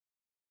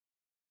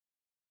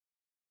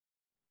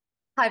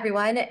Hi,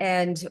 everyone,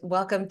 and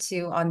welcome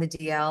to On the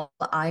DL.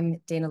 I'm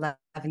Dana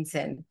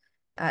Levinson.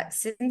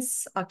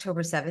 Since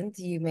October 7th,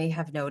 you may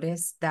have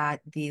noticed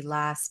that the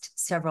last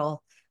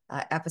several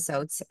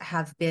episodes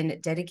have been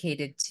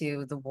dedicated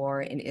to the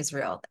war in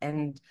Israel.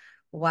 And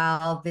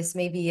while this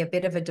may be a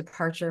bit of a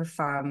departure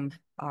from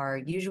our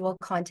usual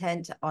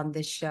content on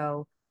this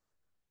show,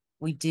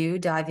 we do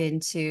dive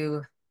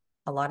into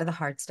a lot of the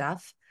hard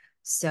stuff.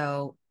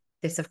 So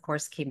this, of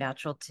course, came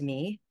natural to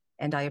me,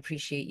 and I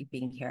appreciate you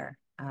being here.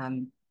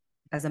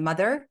 As a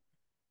mother,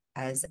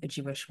 as a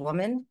Jewish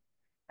woman,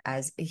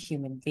 as a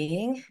human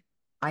being,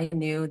 I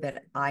knew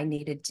that I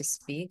needed to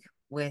speak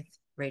with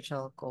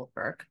Rachel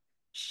Goldberg.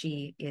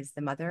 She is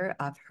the mother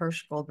of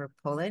Hersh Goldberg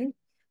Polin.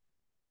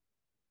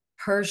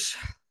 Hersh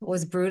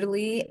was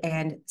brutally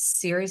and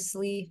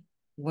seriously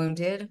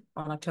wounded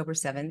on October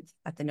 7th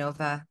at the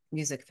Nova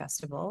Music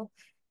Festival.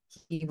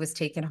 He was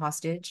taken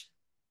hostage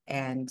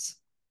and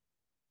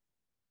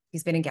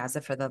he's been in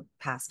Gaza for the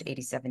past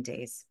 87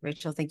 days.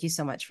 Rachel, thank you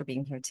so much for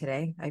being here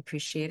today. I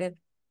appreciate it.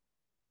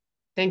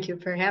 Thank you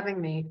for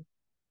having me.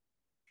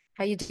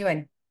 How you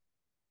doing?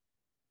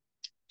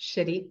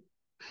 Shitty.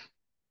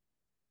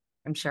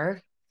 I'm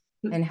sure.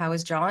 And how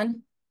is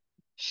John?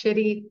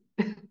 Shitty.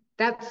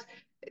 That's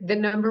the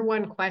number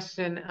one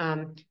question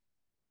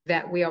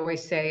that we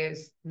always say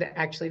is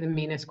actually the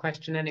meanest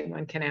question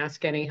anyone can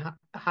ask any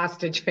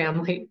hostage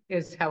family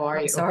is, how are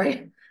I'm you?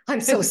 sorry. I'm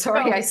so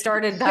sorry I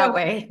started that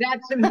way.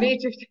 That's a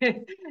major,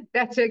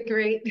 that's a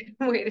great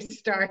way to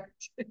start.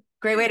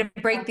 Great way to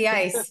break the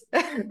ice.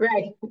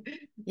 Right.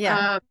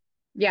 Yeah.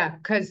 Yeah,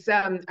 because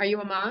are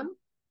you a mom?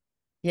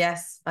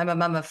 Yes, I'm a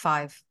mom of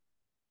 5.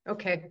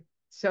 Okay.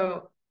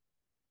 So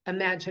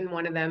imagine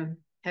one of them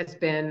has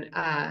been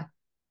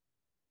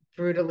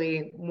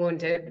brutally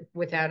wounded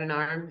without an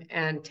arm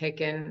and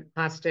taken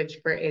hostage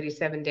for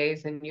 87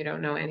 days and you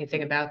don't know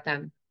anything about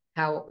them.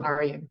 How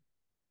are you?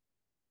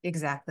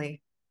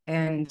 Exactly.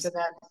 And So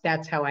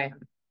that's how I am.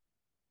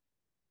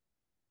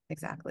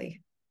 exactly.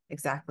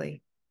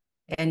 Exactly.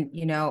 And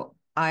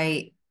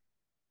I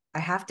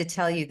have to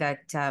tell you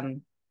that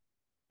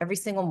every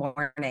single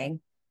morning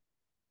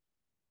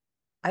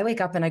I wake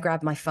up and I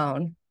grab my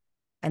phone,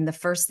 and the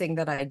first thing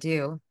that I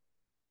do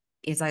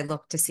is I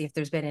look to see if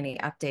there's been any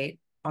update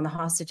on the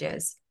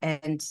hostages.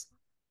 And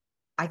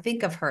I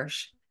think of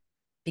Hersh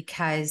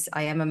because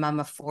I am a mom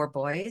of 4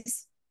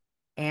 boys.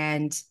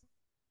 And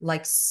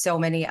like so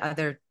many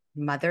other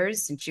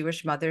mothers and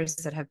Jewish mothers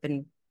that have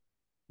been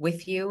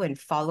with you and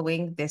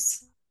following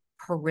this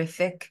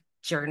horrific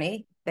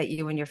journey that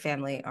you and your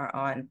family are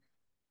on,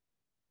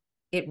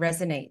 it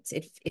resonates.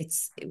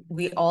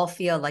 We all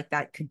feel like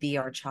that could be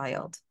our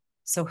child.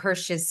 So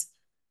Hersh is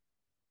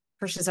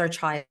our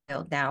child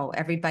now.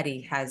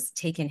 Everybody has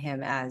taken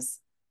him as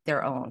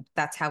their own.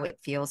 That's how it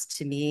feels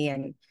to me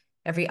and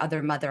every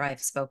other mother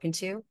I've spoken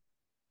to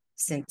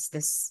since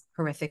this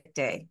horrific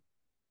day.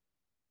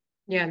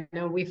 Yeah,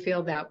 no, we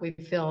feel that. We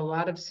feel a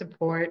lot of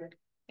support.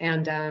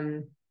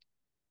 And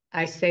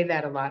I say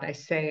that a lot.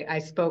 I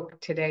spoke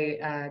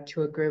today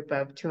to a group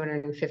of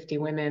 250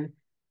 women,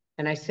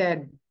 and I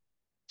said,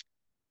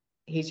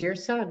 he's your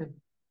son,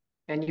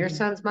 and your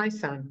son's my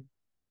son.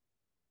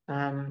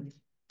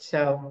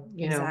 So,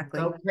 Exactly.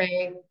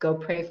 go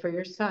pray for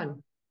your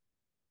son.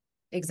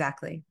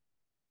 Exactly.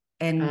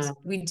 And Um,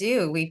 we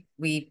do. We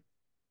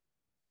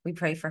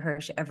pray for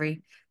Hersh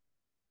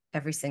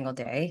every single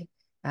day.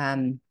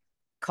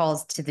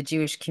 Calls to the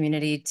Jewish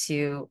community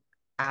to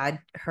add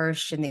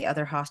Hersh and the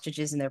other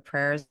hostages in their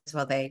prayers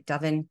while they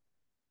daven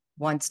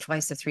once,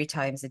 twice, or 3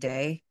 times a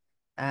day.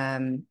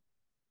 But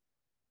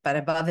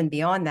above and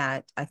beyond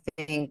that, I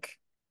think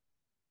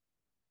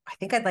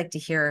I'd like to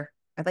hear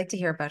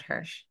about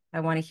Hersh. I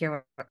want to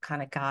hear what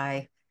kind of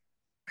guy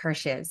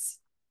Hersh is.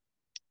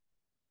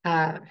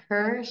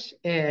 Hersh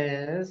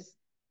is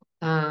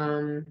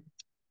a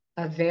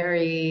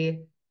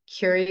very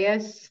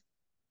curious,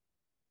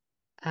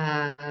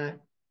 uh,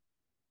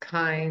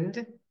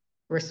 kind,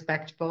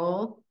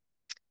 respectful,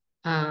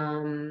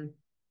 um,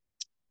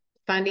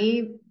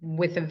 funny,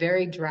 with a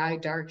very dry,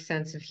 dark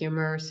sense of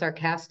humor,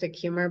 sarcastic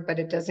humor, but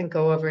it doesn't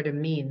go over to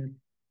mean.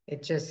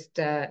 It just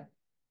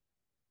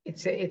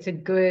it's a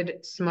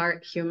good,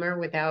 smart humor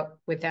without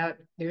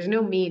there's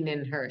no mean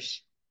in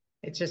Hersh.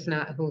 It's just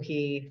not who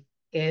he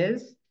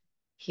is.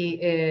 He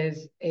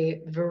is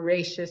a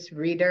voracious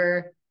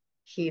reader.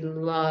 He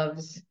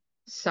loves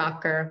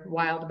soccer,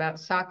 wild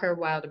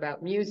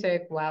about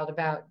music, wild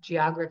about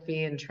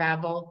geography and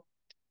travel.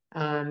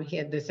 He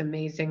had this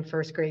amazing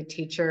first grade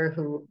teacher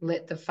who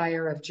lit the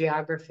fire of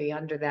geography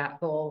under that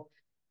whole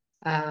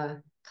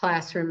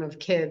classroom of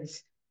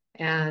kids.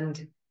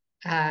 And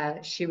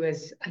she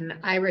was an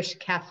Irish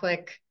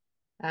Catholic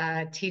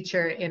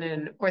teacher in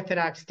an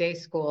Orthodox day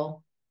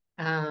school.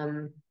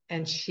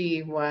 And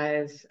she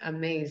was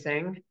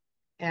amazing.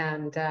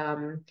 And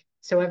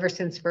so ever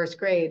since first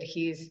grade,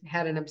 he's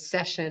had an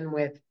obsession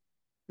with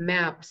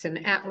maps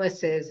and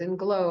atlases and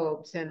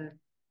globes. And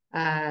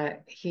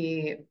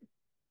he,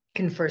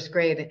 in first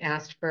grade,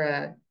 asked for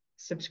a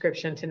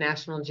subscription to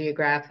National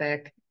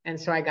Geographic. And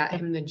so I got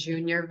him the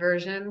junior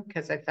version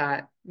because I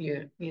thought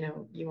you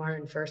are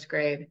in first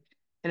grade.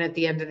 And at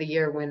the end of the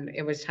year when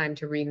it was time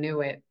to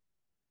renew it,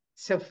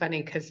 so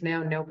funny because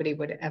now nobody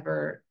would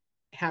ever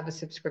have a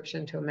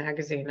subscription to a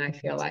magazine, I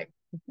feel like.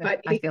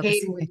 But I he feel the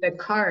came same. with the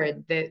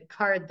card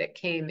that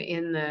came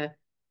in the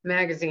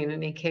magazine,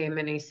 and he came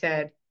and he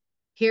said,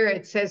 here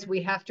it says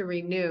we have to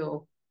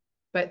renew,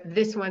 but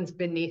this one's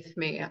beneath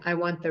me. I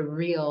want the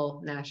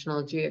real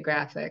National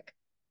Geographic.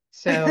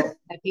 So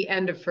at the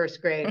end of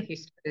first grade, he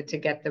started to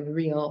get the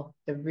real,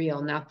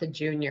 not the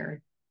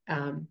junior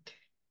um,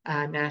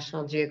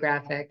 National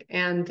Geographic.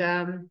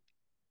 And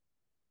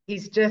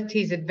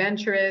he's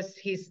adventurous.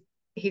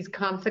 He's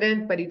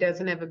confident, but he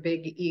doesn't have a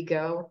big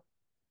ego,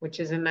 which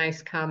is a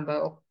nice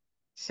combo.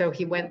 So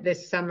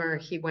this summer,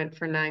 he went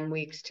for 9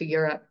 weeks to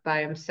Europe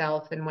by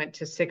himself and went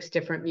to 6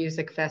 different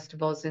music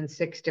festivals in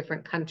 6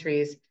 different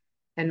countries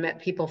and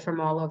met people from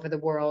all over the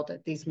world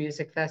at these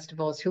music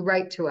festivals who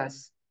write to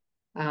us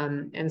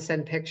and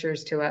send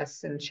pictures to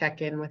us and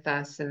check in with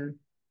us and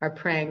are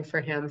praying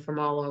for him from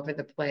all over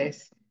the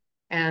place.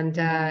 And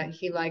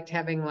he liked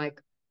having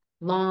like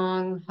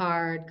long,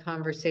 hard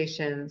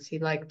conversations. He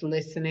liked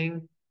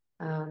listening.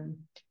 Um,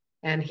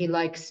 and he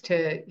likes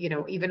to,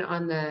 even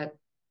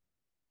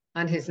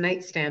on his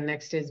nightstand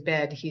next to his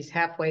bed, he's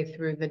halfway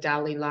through the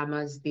Dalai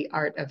Lama's The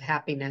Art of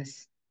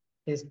Happiness.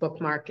 His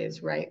bookmark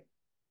is right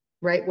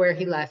where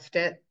he left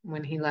it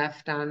when he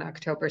left on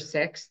October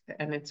 6th,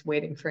 and it's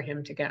waiting for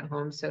him to get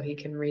home so he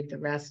can read the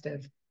rest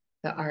of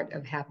The Art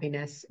of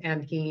Happiness.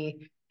 And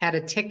he had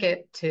a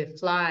ticket to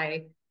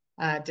fly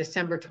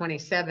December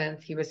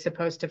 27th. He was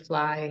supposed to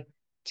fly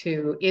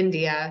to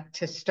India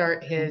to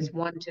start his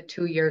 1 to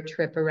 2 year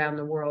trip around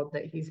the world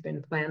that he's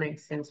been planning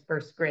since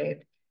first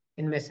grade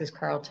in Mrs.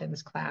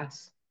 Carlton's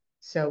class.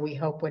 So we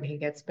hope when he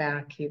gets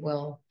back, he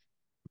will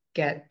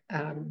get,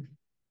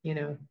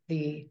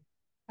 the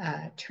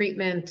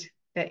treatment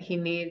that he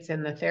needs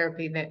and the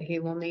therapy that he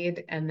will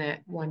need, and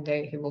that one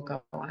day he will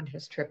go on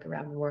his trip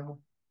around the world.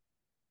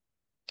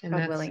 And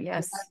God willing,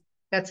 yes.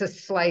 that's a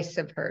slice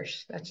of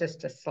Hersh. That's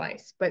just a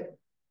slice. But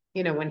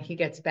when he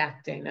gets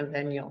back, Dana,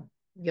 then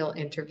you'll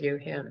interview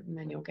him and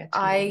then you'll get to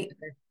know him I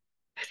better.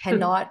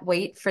 cannot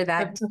wait for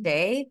that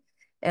day.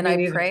 And Me I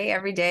neither. pray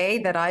every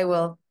day that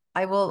I'll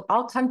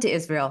come to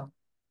Israel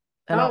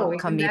and Oh, I'll even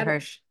come meet better.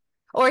 Hersh.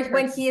 Or when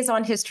Perfect. he is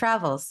on his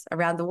travels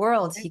around the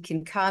world, he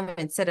can come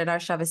and sit at our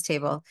Shabbos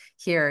table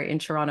here in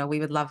Toronto.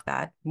 We would love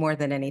that more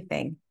than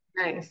anything.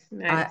 Nice, Uh,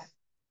 nice.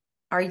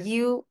 are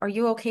you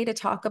okay to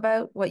talk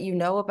about what you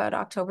know about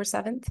October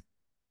 7th?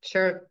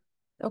 Sure,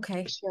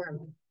 Okay. sure.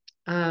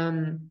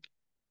 Um,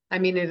 I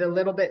mean, it a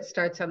little bit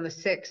starts on the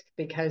 6th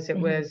because it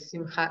Mhm. was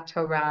Simchat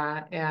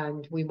Torah,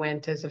 and we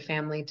went as a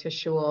family to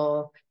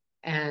shul,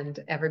 and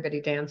everybody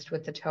danced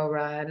with the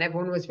Torah, and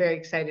everyone was very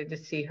excited to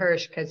see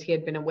Hersh because he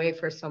had been away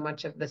for so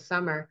much of the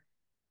summer,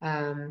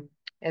 um,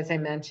 as I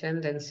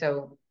mentioned, and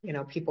so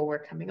people were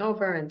coming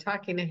over and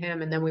talking to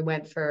him, and then we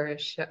went for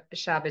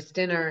Shabbos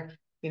dinner,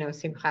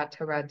 Simchat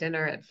Torah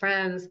dinner at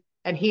friends,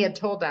 and he had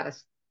told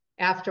us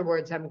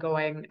afterwards,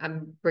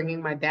 I'm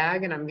bringing my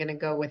bag and I'm going to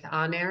go with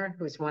On Air,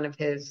 who's one of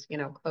his,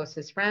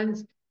 closest friends.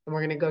 And we're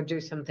going to go do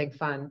something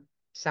fun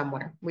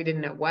somewhere. We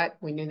didn't know what.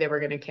 We knew they were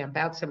going to camp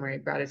out somewhere. He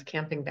brought his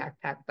camping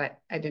backpack, but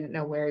I didn't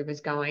know where he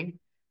was going.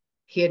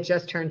 He had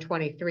just turned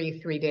 23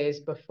 3 days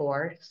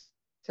before.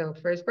 So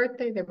for his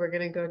birthday, they were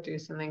going to go do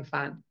something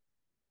fun.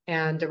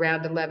 And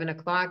around 11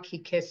 o'clock, he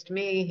kissed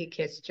me. He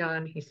kissed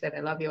John. He said, I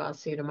love you. I'll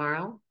see you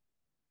tomorrow.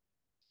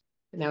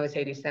 And that was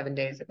 87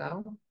 days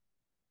ago.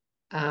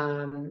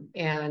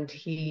 And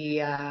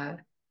he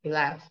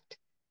left.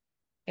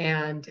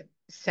 And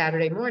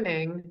Saturday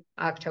morning,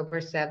 October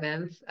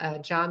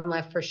 7th, John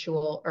left for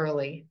shul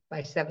early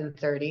by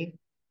 7:30.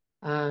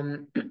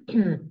 Um,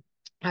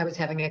 I was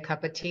having a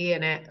cup of tea,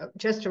 and at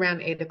just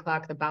around 8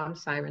 o'clock, the bomb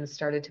sirens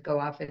started to go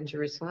off in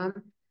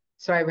Jerusalem.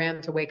 So I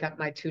ran to wake up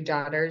my 2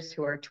 daughters,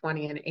 who are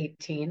 20 and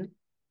 18,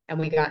 and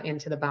we got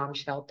into the bomb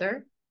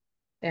shelter.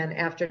 And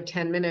after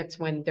 10 minutes,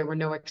 when there were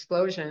no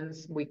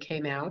explosions, we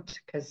came out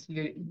because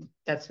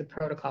that's the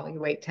protocol. You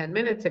wait 10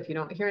 minutes. If you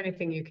don't hear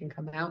anything, you can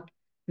come out.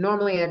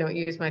 Normally, I don't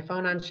use my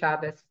phone on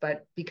Shabbos,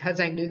 but because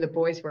I knew the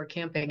boys were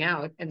camping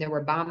out and there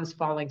were bombs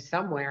falling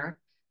somewhere,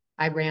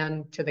 I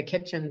ran to the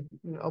kitchen,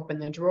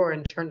 opened the drawer,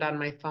 and turned on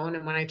my phone.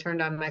 And when I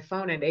turned on my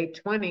phone at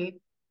 8:20,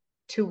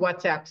 2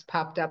 WhatsApps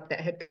popped up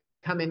that had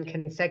come in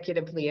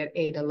consecutively at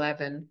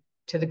 8:11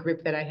 to the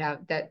group that I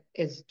have, that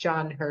is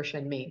John, Hersh,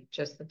 and me,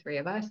 just the three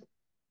of us.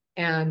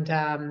 And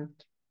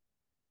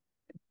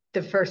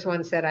the first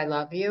one said, I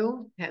love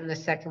you. And the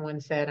second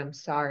one said, I'm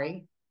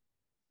sorry.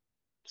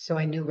 So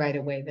I knew right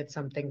away that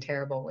something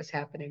terrible was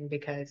happening,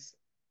 because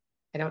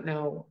I don't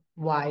know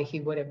why he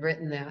would have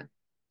written that,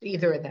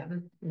 either of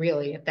them,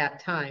 really, at that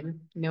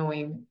time,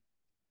 knowing,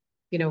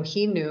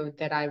 he knew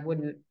that I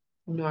wouldn't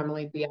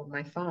normally be on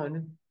my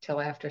phone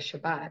till after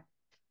Shabbat.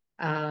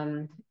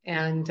 And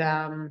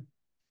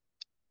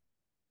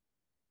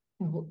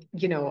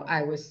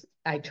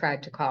I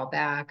tried to call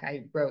back.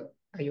 I wrote,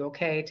 are you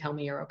okay? Tell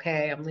me you're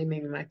okay. I'm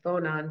leaving my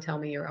phone on. Tell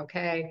me you're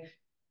okay.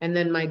 And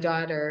then my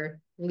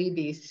daughter,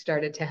 Libby,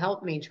 started to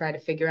help me try to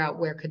figure out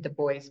where could the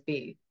boys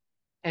be.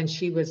 And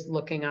she was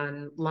looking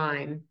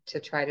online to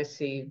try to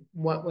see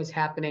what was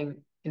happening,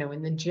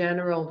 in the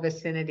general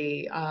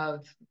vicinity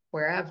of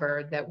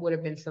wherever that would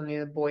have been something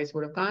the boys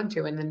would have gone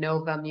to. And the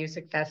Nova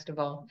Music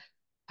Festival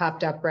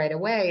popped up right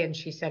away. And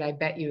she said, I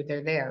bet you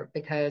they're there,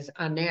 because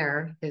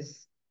Aner,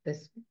 this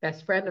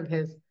best friend of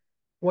his,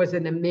 was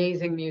an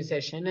amazing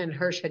musician, and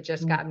Hersh had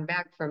just gotten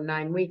back from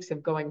 9 weeks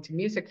of going to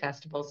music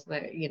festivals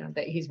that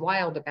he's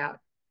wild about.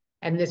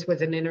 And this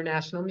was an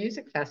international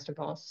music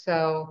festival.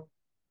 So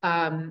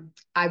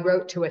I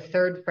wrote to a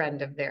third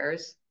friend of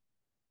theirs.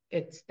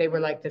 They were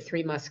like the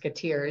Three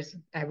Musketeers.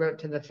 I wrote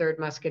to the third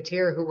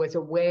musketeer, who was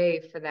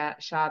away for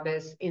that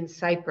Shabbos in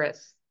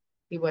Cyprus.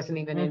 He wasn't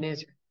even in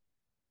Israel.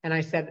 And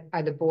I said,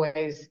 are the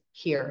boys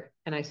here?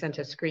 And I sent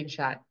a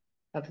screenshot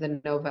of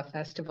the Nova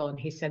Festival, and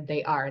he said,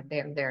 they're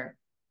there.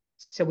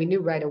 So we knew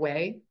right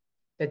away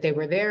that they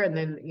were there. And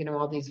then,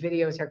 all these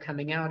videos are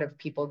coming out of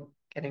people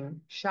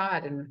getting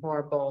shot and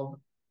horrible,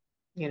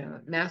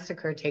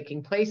 massacre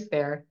taking place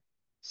there.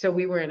 So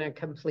we were in a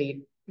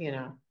complete,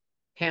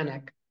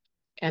 panic.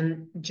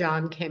 And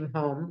John came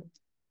home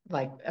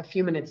like a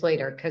few minutes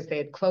later, because they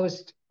had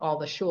closed all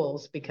the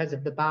shuls because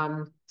of the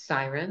bomb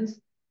sirens.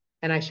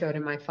 And I showed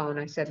him my phone.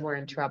 I said, we're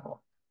in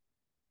trouble.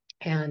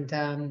 And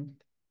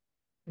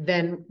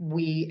then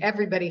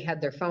everybody had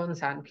their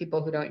phones on.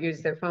 People who don't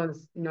use their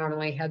phones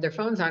normally had their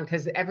phones on,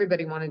 because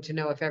everybody wanted to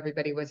know if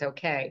everybody was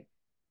okay.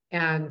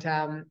 And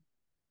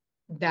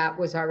that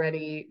was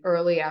already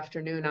early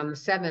afternoon on the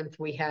 7th.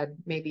 We had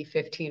maybe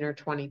 15 or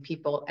 20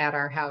 people at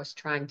our house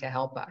trying to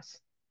help us.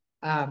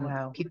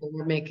 Wow. People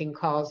were making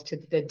calls to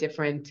the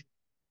different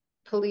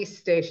police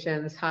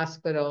stations,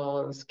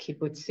 hospitals,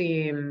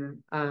 kibbutzim,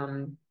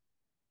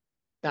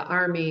 the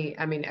army.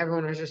 I mean,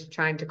 everyone was just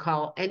trying to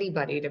call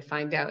anybody to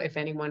find out if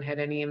anyone had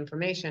any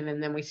information.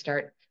 And then we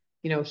start,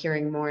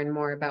 hearing more and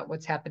more about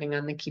what's happening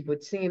on the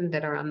kibbutzim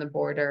that are on the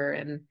border.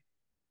 And,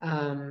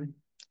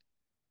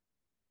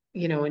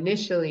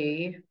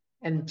 initially,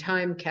 and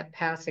time kept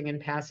passing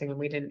and passing, and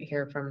we didn't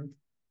hear from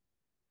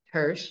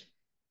Hersh.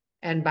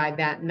 And by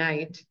that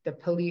night, the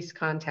police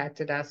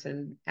contacted us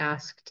and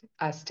asked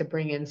us to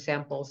bring in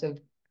samples of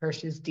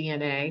Hersh's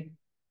DNA.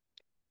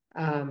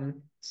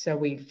 So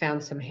we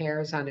found some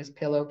hairs on his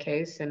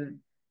pillowcase, and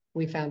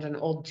we found an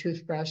old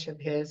toothbrush of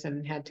his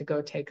and had to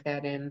go take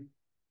that in.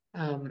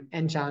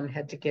 And John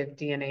had to give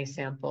DNA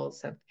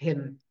samples of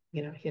him,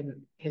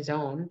 his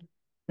own.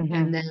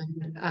 And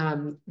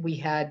then we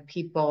had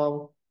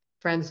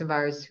friends of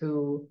ours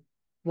who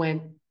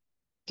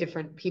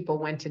different people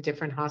went to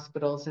different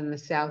hospitals in the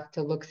South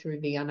to look through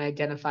the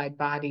unidentified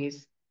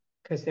bodies,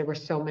 because there were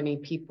so many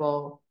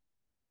people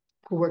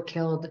who were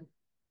killed.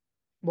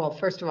 Well,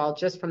 first of all,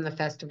 just from the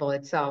festival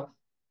itself,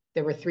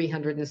 there were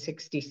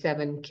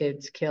 367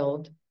 kids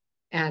killed.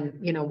 And,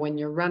 when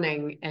you're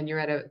running and you're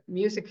at a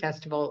music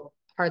festival,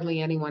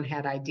 hardly anyone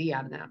had ID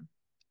on them.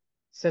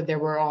 So there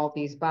were all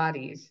these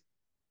bodies.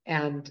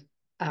 And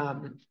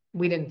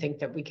we didn't think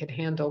that we could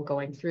handle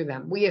going through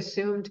them. We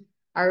assumed,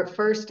 our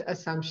first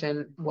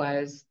assumption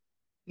was,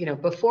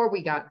 before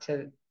we got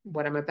to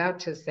what I'm about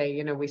to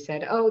say, we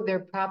said, oh,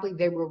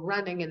 they were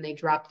running and they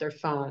dropped their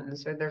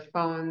phones, or their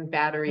phone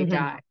battery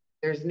died.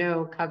 There's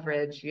no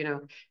coverage,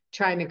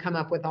 trying to come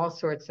up with all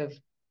sorts of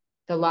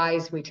the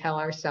lies we tell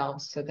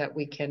ourselves so that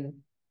we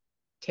can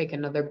take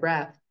another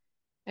breath.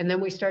 And then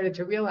we started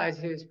to realize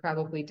he was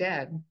probably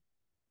dead.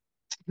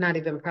 Not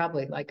even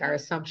probably, like, our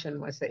assumption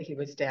was that he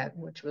was dead,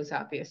 which was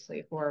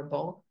obviously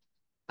horrible.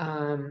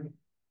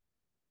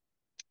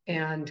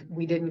 And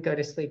we didn't go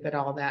to sleep at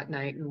all that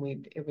night.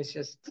 And it was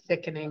just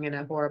sickening and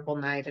a horrible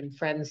night. And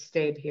friends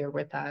stayed here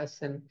with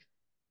us. And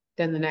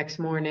then the next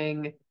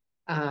morning,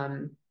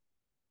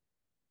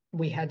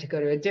 we had to go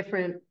to a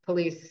different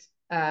police.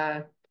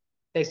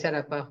 They set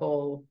up a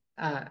whole,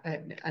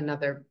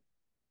 another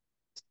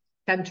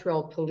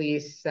central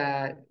police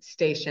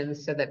station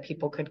so that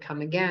people could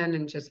come again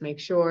and just make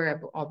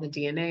sure all the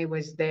DNA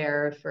was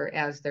there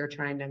as they're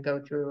trying to go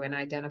through and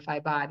identify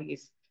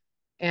bodies.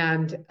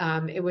 And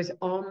it was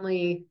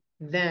only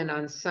then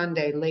on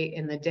Sunday, late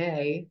in the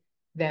day,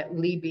 that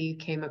Libby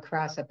came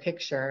across a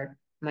picture.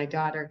 My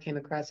daughter came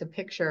across a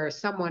picture.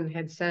 Someone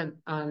had sent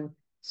on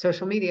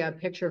social media a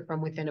picture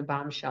from within a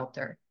bomb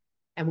shelter.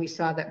 And we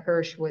saw that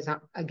Hersh was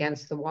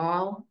against the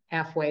wall,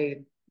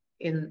 halfway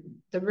in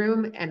the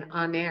room, and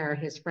Aner,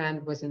 his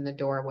friend, was in the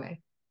doorway.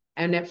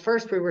 And at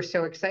first we were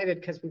so excited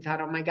because we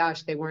thought, oh my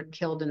gosh, they weren't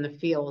killed in the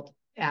field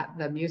at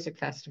the music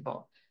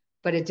festival.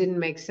 But it didn't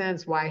make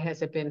sense. Why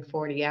has it been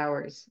 40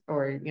 hours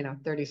or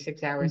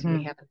 36 hours and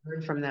we haven't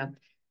heard from them?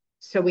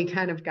 So we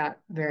kind of got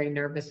very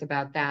nervous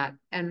about that.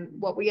 And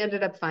what we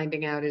ended up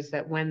finding out is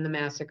that when the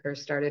massacre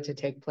started to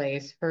take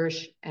place,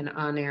 Hersh and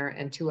Aner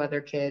and 2 other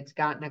kids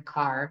got in a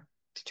car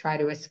to try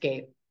to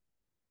escape.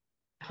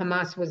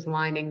 Hamas was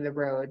lining the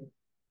road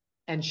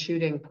and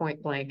shooting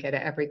point blank at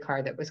every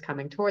car that was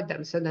coming toward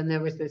them. So then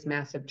there was this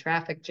massive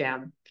traffic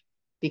jam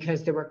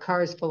because there were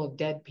cars full of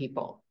dead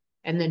people.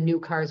 And then new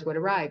cars would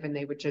arrive and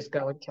they would just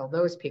go and kill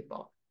those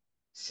people.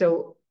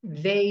 So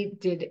they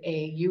did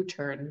a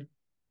U-turn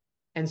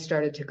and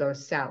started to go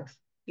south,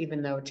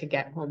 even though to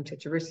get home to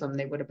Jerusalem,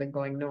 they would have been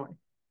going north.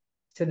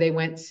 So they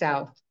went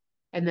south,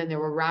 and then there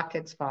were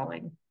rockets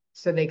falling.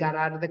 So they got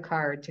out of the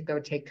car to go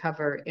take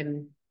cover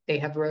they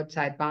have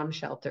roadside bomb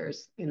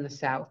shelters in the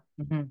south.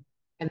 Mm-hmm.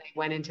 And they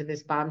went into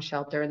this bomb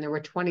shelter, and there were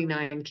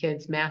 29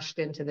 kids mashed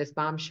into this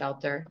bomb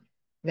shelter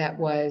that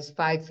was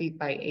 5 feet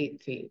by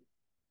 8 feet.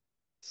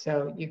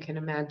 So you can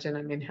imagine,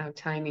 I mean, how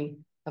tiny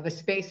of a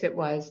space it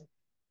was.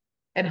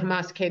 And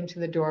Hamas came to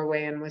the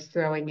doorway and was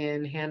throwing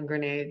in hand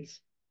grenades,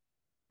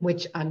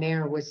 which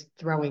Aner was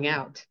throwing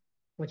out,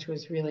 which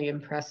was really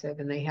impressive.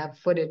 And they have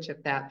footage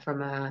of that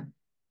from a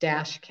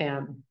dash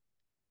cam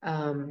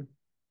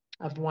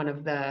of one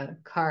of the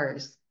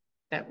cars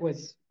that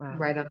was Wow.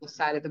 right on the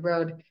side of the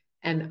road.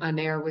 And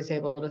Aner was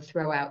able to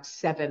throw out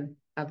 7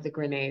 of the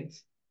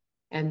grenades.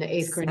 And the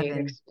 8th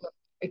grenade 7.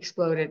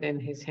 exploded in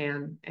his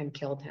hand and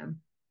killed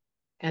him.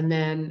 And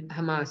then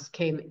Hamas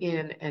came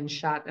in and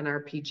shot an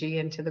RPG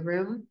into the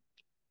room,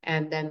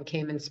 and then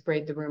came and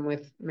sprayed the room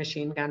with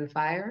machine gun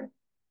fire.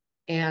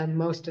 And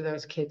most of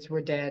those kids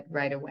were dead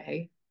right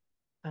away.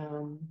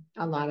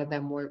 A lot of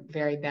them were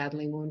very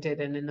badly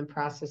wounded and in the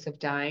process of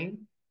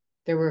dying.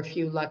 There were a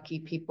few lucky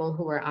people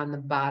who were on the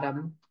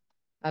bottom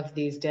of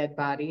these dead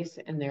bodies,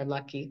 and they're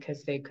lucky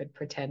because they could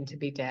pretend to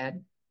be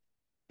dead.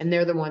 And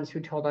they're the ones who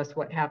told us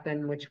what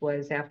happened, which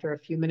was after a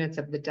few minutes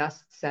of the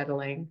dust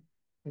settling,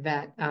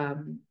 that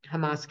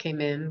Hamas came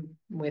in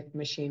with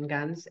machine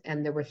guns,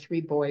 and there were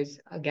 3 boys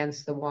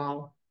against the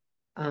wall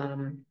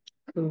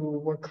who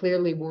were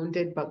clearly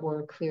wounded but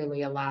were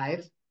clearly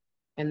alive.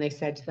 And they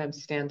said to them,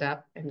 stand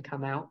up and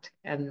come out.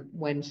 And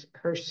when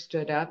Hersh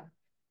stood up,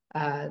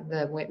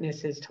 the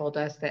witnesses told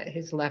us that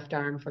his left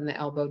arm from the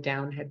elbow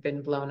down had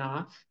been blown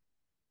off.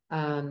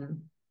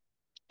 And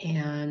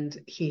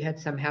he had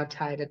somehow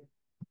tied a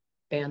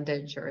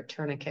bandage or a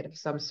tourniquet of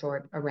some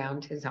sort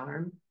around his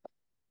arm.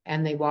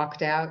 And they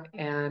walked out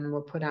and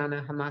were put on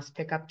a Hamas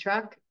pickup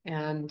truck,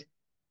 and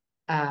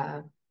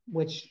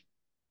which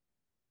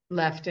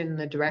left in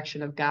the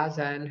direction of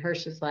Gaza. And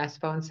Hersh's last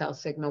phone cell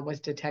signal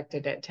was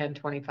detected at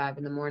 10:25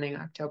 in the morning,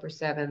 October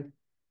 7th,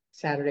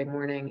 Saturday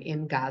morning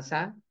in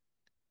Gaza.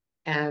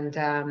 And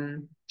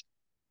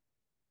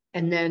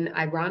then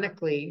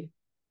ironically,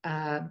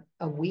 a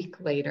week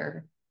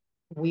later,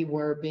 we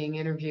were being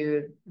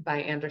interviewed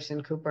by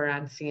Anderson Cooper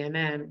on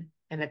CNN.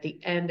 And at the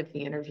end of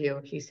the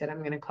interview, he said, I'm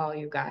going to call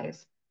you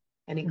guys.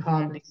 And he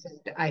called Mm-hmm. and he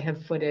said, I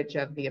have footage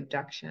of the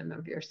abduction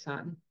of your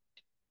son.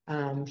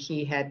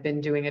 He had been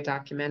doing a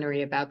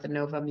documentary about the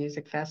Nova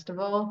Music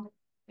Festival,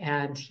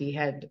 and he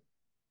had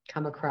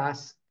come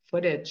across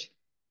footage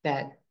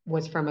that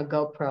was from a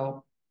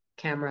GoPro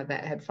camera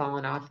that had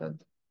fallen off of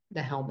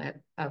the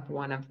helmet of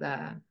one of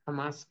the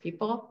Hamas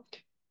people.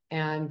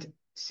 And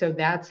so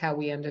that's how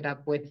we ended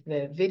up with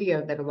the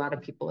video that a lot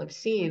of people have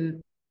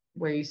seen,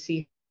 where you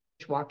see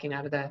walking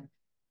out of the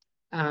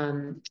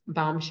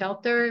bomb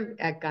shelter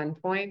at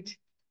gunpoint,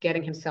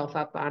 getting himself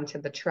up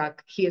onto the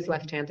truck. He is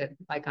left-handed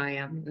like I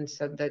am. And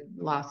so the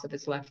loss of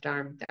his left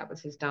arm, that was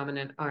his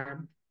dominant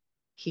arm.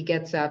 He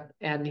gets up,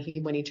 and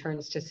when he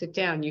turns to sit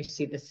down, you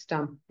see the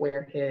stump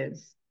where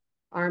his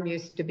arm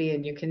used to be,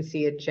 and you can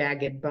see a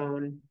jagged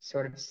bone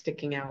sort of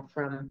sticking out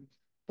from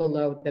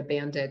below the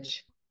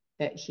bandage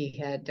that he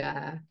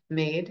had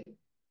made.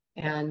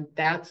 And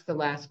that's the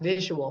last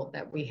visual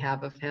that we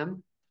have of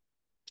him.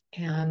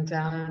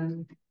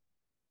 And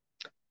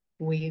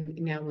we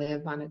now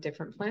live on a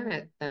different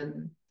planet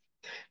than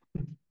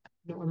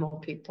normal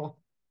people.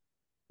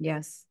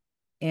 Yes.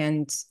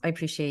 And I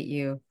appreciate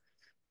you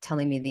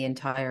telling me the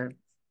entire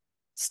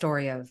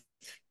story of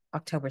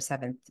October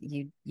 7th.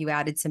 You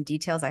added some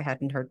details I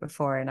hadn't heard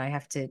before, and I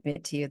have to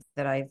admit to you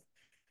that I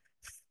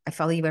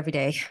follow you every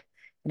day,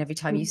 and every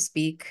time you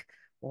speak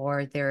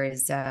or there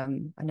is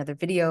another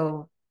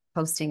video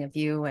posting of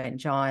you and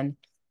John,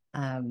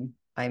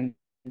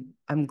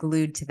 I'm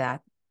glued to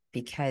that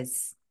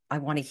because I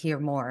want to hear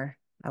more.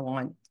 I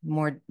want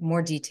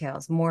more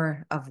details,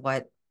 more of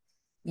what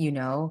you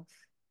know.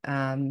 So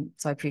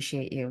I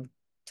appreciate you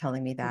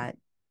telling me that,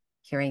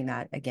 hearing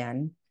that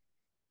again.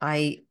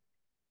 I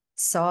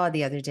saw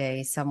the other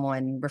day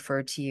someone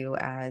referred to you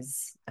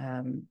as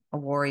a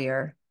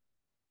warrior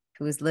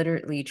who was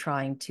literally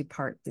trying to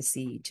part the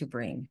sea to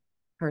bring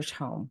Hersh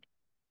home.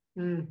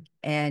 Mm.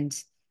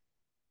 And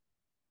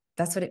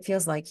that's what it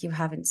feels like. You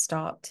haven't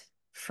stopped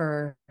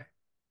for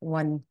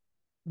one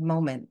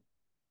moment.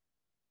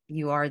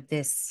 You are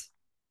this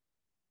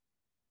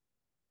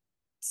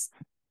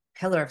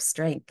pillar of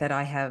strength that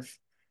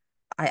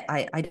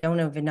I don't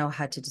even know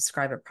how to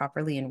describe it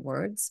properly in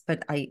words,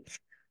 but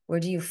where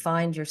do you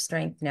find your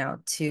strength now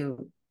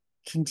to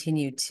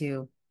continue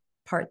to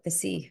part the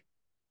sea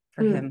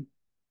for Mm. him?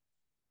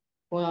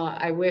 Well,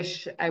 I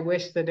wish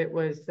that it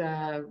was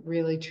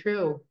really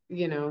true,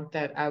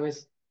 that I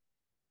was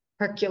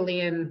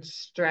Herculean,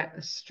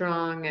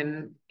 strong,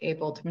 and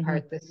able to Mm-hmm.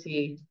 part the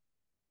sea.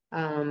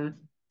 Um,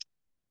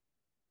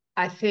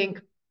 I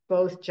think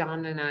both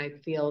John and I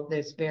feel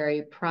this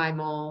very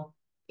primal,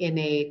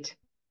 innate,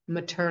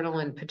 maternal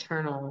and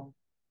paternal.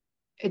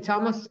 It's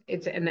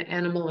an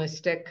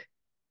animalistic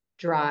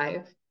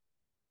drive.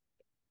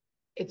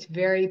 It's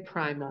very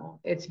primal.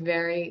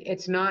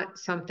 It's not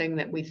something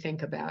that we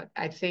think about.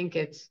 I think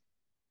it's,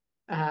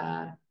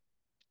 uh,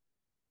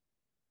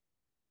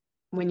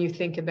 when you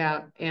think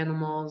about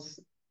animals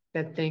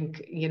that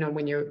think,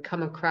 when you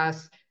come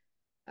across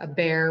a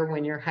bear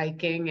when you're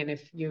hiking, and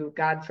if you,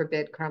 God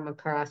forbid, come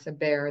across a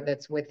bear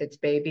that's with its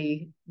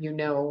baby, you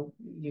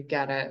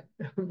gotta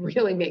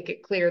really make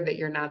it clear that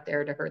you're not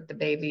there to hurt the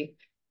baby,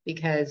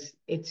 because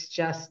it's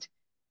just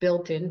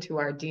built into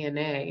our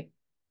DNA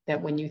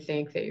that when you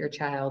think that your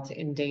child's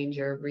in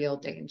danger, real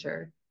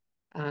danger,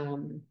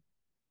 um,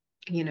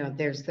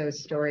 there's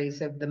those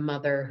stories of the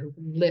mother who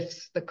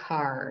lifts the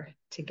car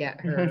to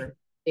get her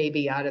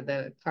baby out of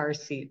the car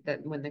seat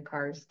that when the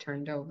car's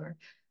turned over.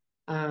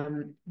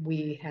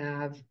 We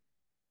have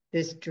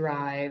this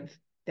drive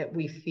that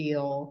we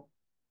feel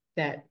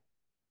that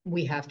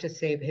we have to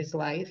save his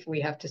life.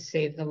 We have to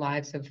save the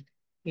lives of,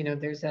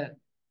 there's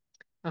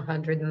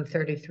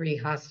 133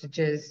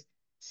 hostages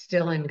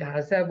still in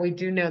Gaza. We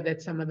do know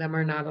that some of them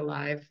are not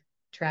alive,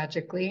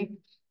 tragically,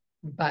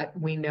 but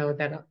we know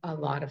that a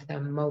lot of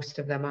them, most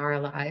of them are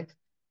alive.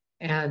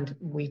 And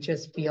we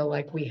just feel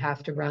like we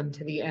have to run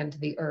to the end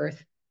of the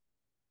earth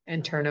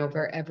and turn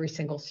over every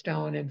single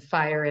stone and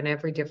fire in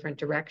every different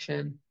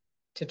direction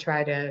to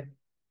try to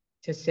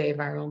save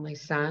our only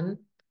son,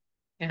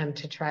 and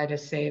to try to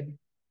save,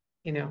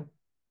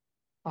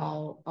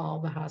 all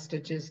the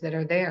hostages that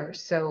are there.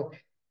 So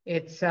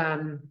it's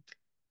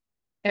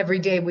every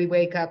day we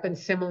wake up, and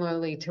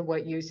similarly to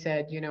what you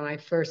said,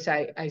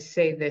 I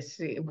say this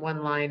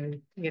one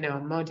line,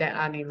 Moda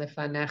ani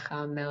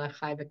lefanecha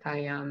melechai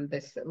v'kayam,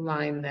 this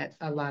line that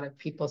a lot of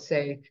people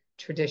say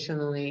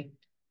traditionally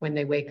when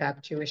they wake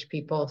up, Jewish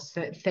people,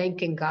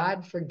 thanking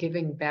God for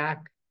giving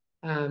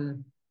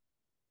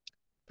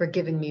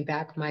me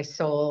back my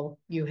soul.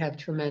 You have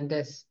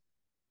tremendous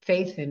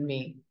faith in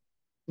me,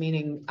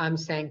 meaning I'm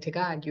saying to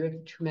God, you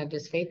have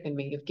tremendous faith in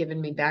me. You've given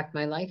me back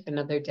my life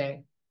another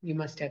day. You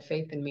must have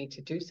faith in me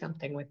to do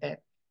something with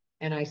it.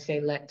 And I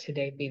say, let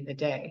today be the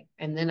day.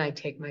 And then I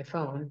take my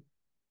phone,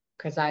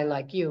 because I,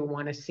 like you,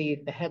 want to see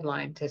the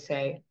headline to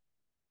say,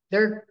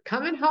 they're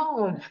coming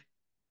home,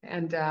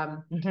 and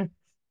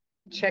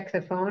check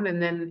the phone.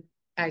 And then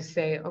I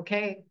say,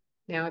 okay,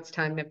 now it's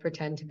time to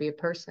pretend to be a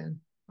person.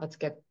 Let's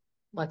get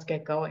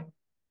going.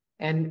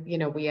 And,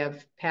 we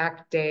have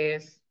packed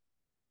days.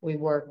 We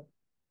work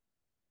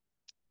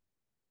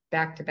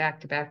back to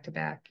back to back to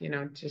back,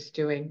 just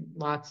doing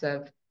lots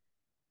of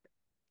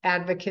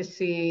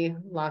advocacy,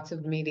 lots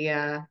of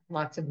media,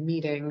 lots of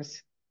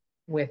meetings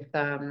with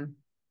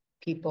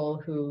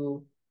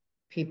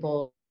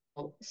people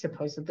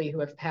supposedly who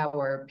have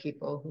power,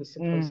 people who Mm.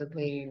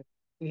 supposedly,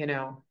 you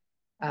know,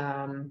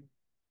 um,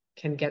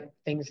 can get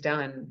things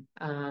done.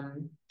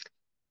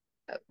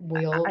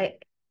 We'll, I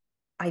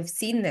I've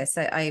seen this.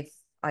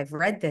 I've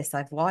read this.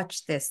 I've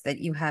watched this. That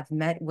you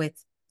met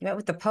with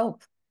the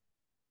Pope.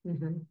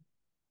 mhm.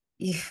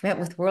 You've met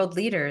Yeah. with world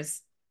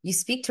leaders. You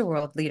speak to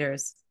world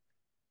leaders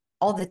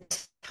all the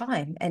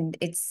time, and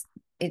it's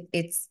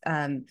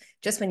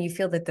just when you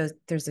feel that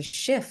there's a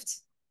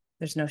shift,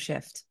 there's no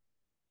shift.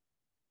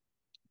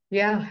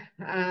 Yeah,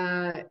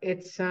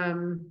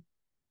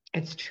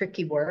 it's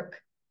tricky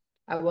work.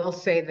 I will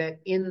say that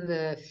in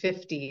the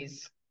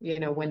 50s,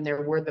 when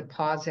there were the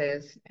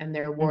pauses and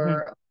there Hmm.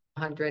 were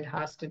 100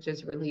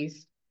 hostages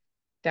released,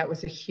 that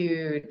was a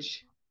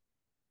huge,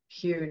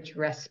 huge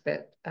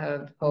respite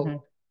of Hmm.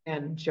 hope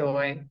and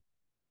joy.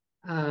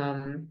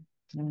 Um,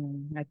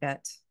 I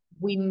bet.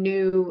 we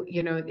knew,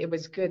 it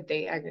was good.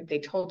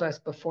 They told us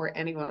before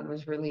anyone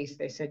was released.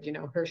 They said,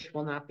 Hersh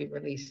will not be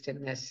released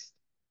in this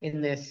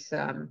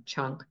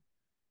chunk.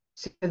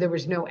 So there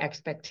was no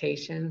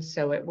expectation.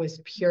 So it was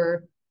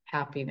pure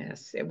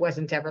happiness. It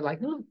wasn't ever like,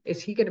 oh,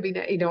 is he going to be,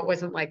 it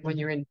wasn't like when Mhm.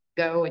 you're in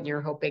go and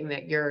you're hoping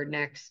that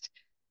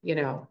you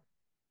know,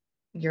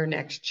 your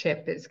next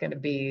chip is going to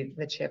be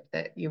the chip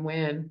that you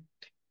win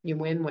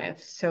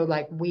with. So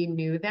like we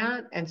knew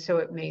that. And so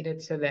it made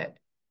it so that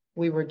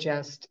we were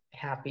just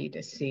happy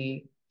to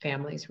see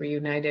families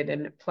reunited.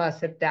 And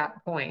plus at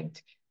that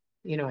point,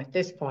 at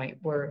this point,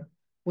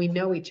 we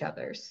know each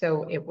other.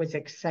 So it was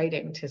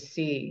exciting to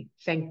see.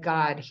 Thank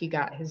God he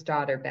got his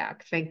daughter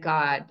back. Thank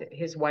God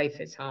his wife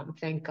is home.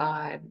 Thank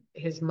God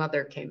his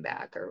mother came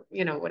back, or,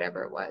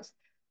 whatever it was.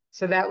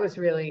 So that was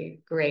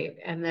really great.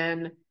 And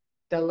then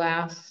the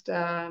last,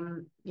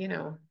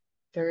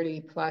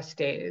 30 plus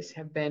days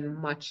have been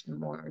much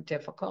more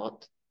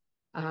difficult.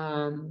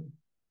 Um,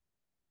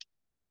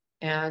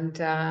 and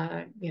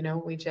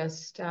we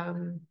just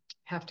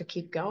have to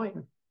keep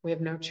going. We have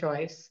no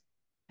choice.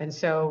 And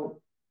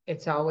so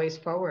it's always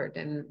forward.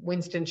 And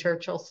Winston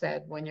Churchill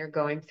said, when you're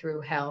going through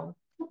hell,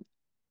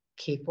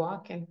 keep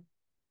walking,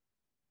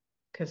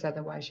 because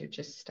otherwise you're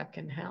just stuck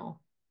in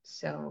hell.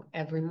 So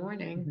every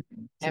morning,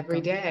 Keep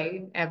every going.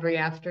 day, every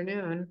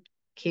afternoon,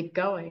 keep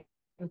going.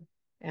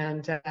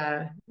 And,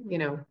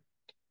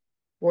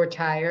 we're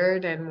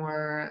tired, and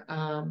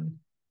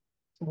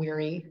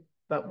weary,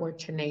 but we're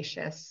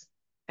tenacious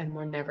and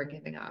we're never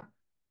giving up.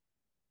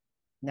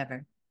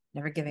 Never,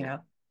 never giving Yeah.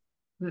 up.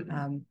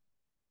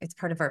 It's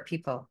part of our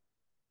people,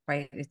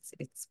 right?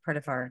 It's part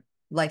of our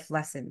life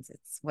lessons.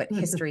 It's what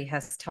history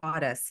has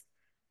taught us.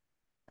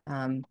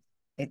 Um,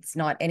 it's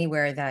not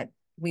anywhere that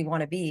we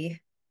want to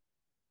be,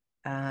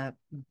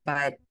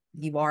 but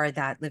you are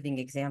that living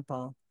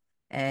example.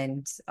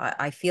 And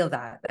I feel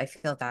that. I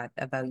feel that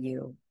about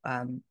you,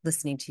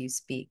 listening to you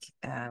speak.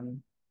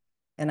 And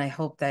I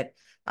hope that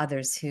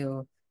others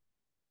who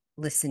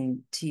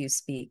listen to you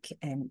speak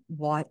and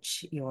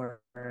watch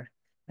your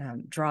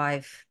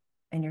drive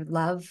and your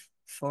love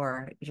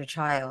for your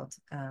child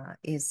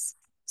is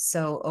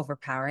so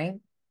overpowering.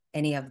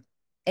 Any of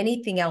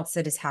anything else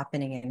that is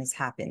happening and has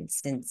happened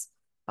since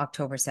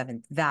October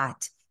 7th,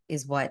 that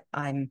is what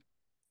I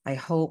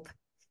hope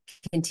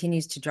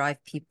continues to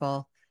drive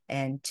people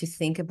and to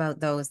think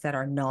about those that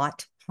are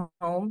not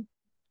home.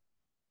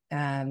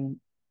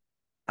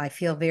 I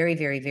feel very,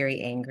 very,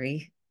 very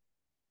angry.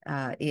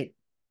 It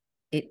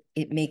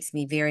makes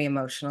me very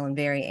emotional and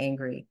very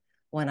angry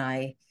when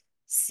I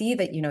see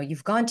that,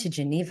 you've gone to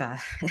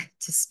Geneva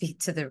to speak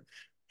to the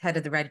head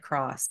of the Red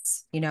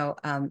Cross,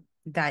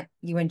 that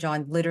you and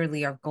John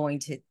literally are going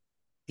to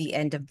the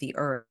end of the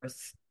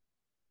earth.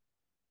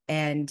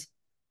 And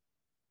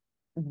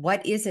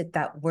what is it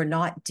that we're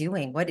not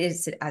doing? What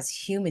is it as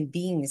human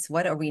beings?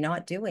 What are we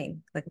not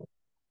doing? Like,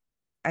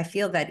 I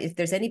feel that if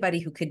there's anybody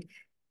who could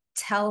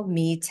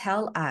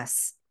tell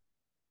us,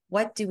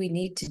 what do we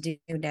need to do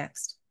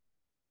next?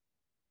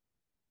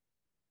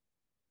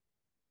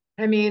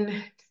 I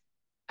mean,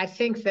 I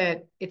think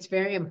that it's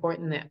very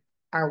important that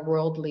our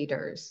world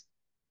leaders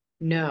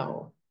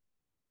know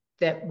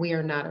that we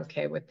are not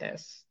okay with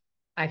this.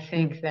 I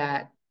think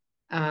that,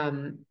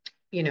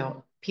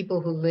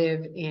 people who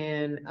live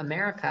in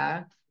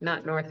America,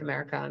 not North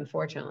America,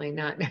 unfortunately,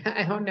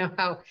 I don't know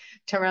how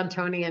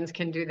Torontonians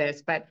can do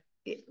this, but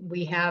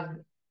we have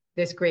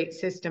this great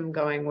system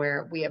going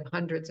where we have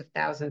hundreds of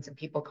thousands of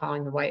people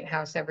calling the White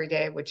House every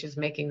day, which is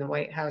making the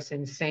White House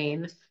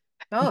insane.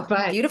 Oh,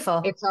 But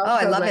beautiful. it's Oh, I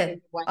also love letting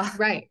it. Oh,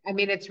 right. I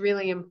mean, it's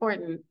really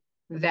important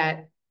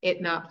that it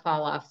not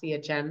fall off the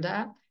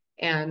agenda.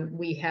 And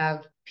we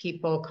have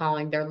people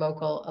calling their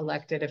local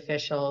elected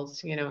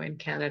officials, in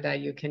Canada,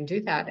 you can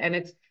do that. And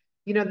it's,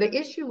 the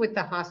issue with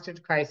the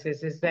hostage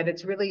crisis is that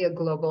it's really a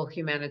global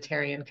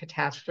humanitarian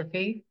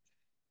catastrophe.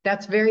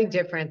 That's very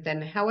different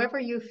than however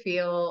you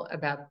feel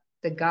about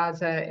the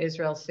Gaza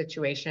Israel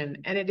situation.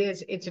 And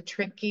it's a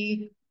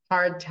tricky,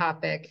 hard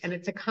topic, and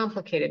it's a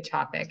complicated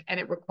topic, and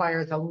it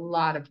requires a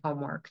lot of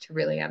homework to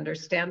really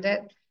understand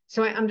it.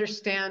 So I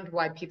understand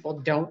why people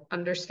don't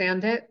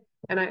understand it.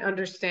 And I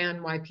understand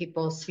why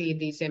people see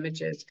these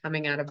images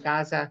coming out of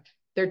Gaza.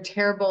 They're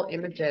terrible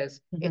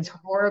images. It's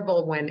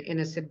horrible when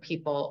innocent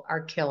people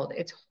are killed.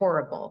 It's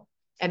horrible.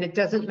 And it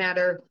doesn't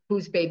matter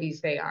whose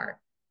babies they are.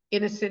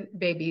 Innocent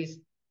babies,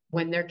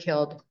 when they're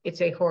killed,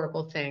 it's a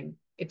horrible thing.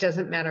 It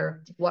doesn't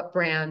matter what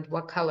brand,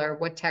 what color,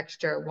 what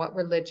texture, what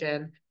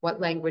religion, what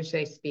language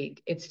they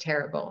speak. It's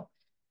terrible.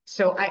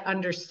 So I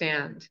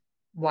understand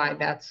why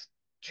that's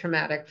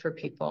traumatic for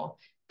people.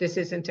 This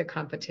isn't a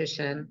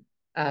competition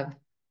of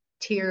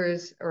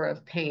tears or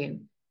of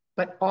pain,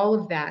 but all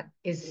of that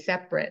is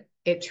separate.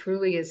 It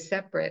truly is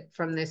separate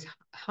from this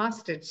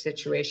hostage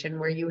situation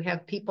where you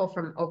have people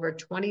from over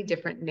 20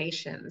 different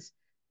nations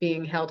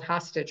being held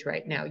hostage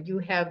right now. You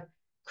have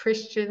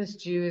Christians,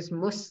 Jews,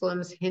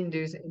 Muslims,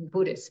 Hindus, and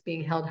Buddhists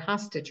being held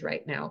hostage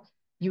right now.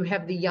 You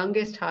have the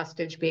youngest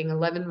hostage being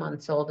 11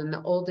 months old and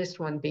the oldest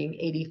one being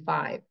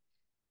 85.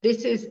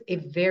 This is a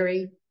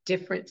very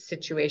different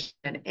situation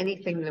than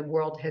anything the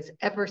world has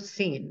ever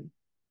seen.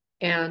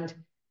 And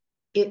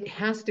it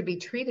has to be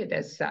treated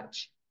as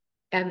such.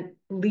 And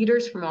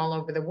leaders from all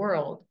over the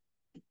world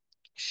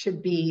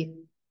should be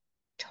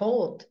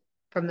told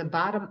from the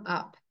bottom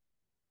up,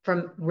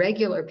 from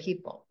regular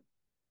people,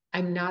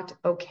 I'm not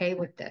okay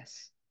with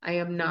this. I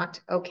am not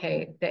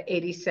okay that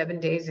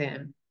 87 days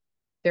in,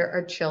 there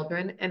are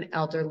children and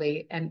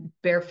elderly and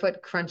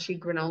barefoot, crunchy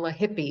granola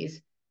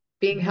hippies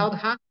being held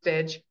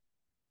hostage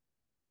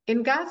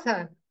in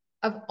Gaza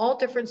of all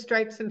different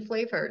stripes and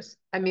flavors.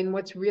 I mean,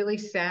 what's really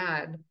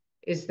sad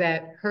is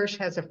that Hersh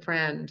has a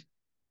friend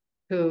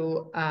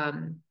who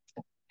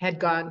had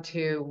gone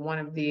to one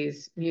of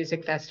these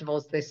music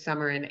festivals this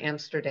summer in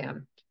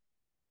Amsterdam.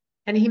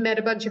 And he met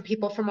a bunch of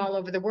people from all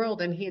over the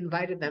world and he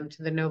invited them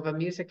to the Nova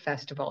Music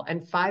Festival.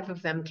 And 5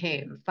 of them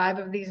came, 5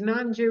 of these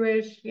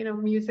non-Jewish,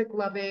 music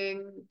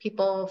loving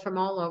people from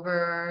all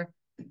over.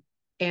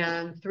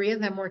 And 3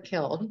 of them were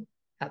killed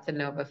at the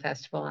Nova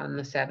Festival on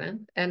the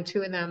 7th. And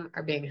 2 of them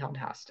are being held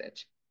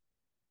hostage.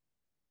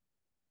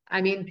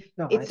 I mean,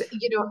 God. it's,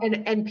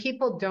 and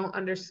people don't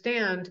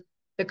understand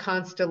the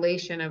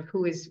constellation of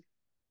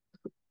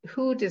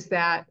who does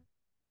that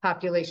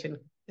population,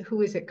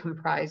 who is it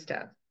comprised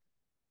of?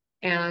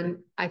 And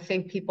I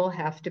think people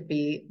have to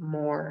be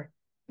more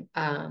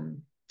of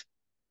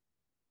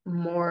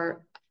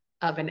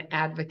an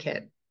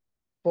advocate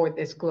for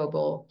this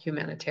global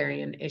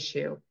humanitarian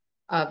issue.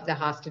 of the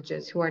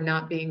hostages who are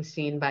not being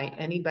seen by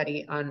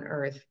anybody on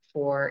earth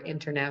for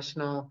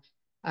international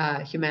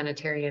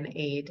humanitarian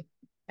aid.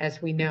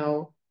 As we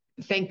know,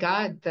 thank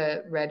God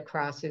the Red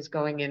Cross is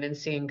going in and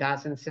seeing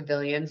Gazan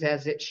civilians,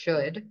 as it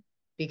should,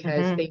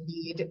 because Mm-hmm.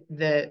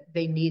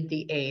 they need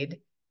the aid.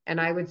 And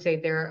I would say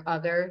there are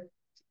other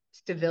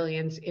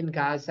civilians in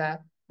Gaza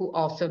who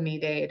also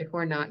need aid, who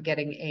are not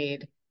getting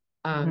aid.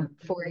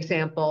 Mm-hmm. For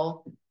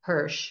example,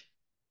 Hersh,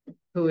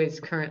 who is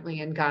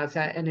currently in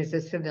Gaza and is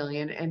a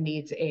civilian and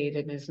needs aid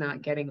and is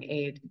not getting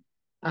aid.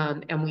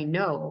 And we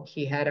know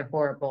he had a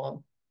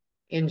horrible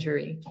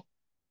injury.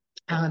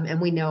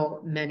 And we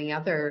know many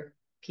other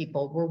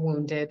people were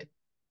wounded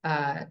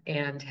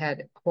and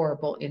had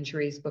horrible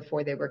injuries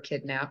before they were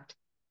kidnapped.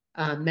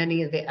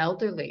 Many of the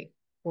elderly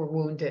were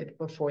wounded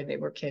before they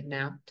were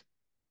kidnapped.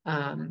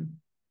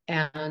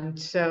 And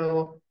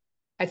so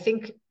I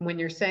think when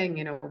you're saying,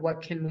 you know,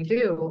 what can we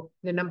do?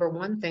 The number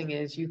one thing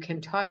is you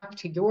can talk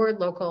to your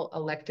local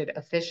elected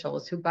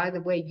officials who, by the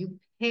way, you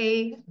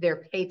pay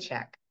their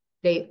paycheck.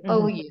 They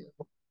owe Mm-hmm. you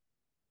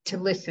to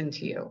listen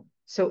to you.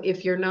 So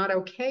if you're not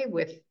okay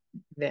with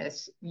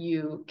this,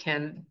 you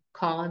can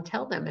call and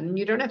tell them. And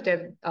you don't have to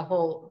have a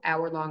whole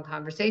hour-long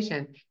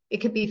conversation. It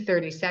could be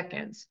 30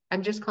 seconds.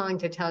 I'm just calling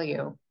to tell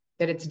you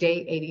that it's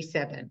day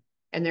 87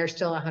 and there's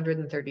still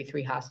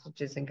 133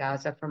 hostages in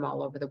Gaza from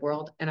all over the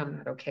world, and I'm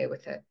not okay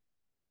with it.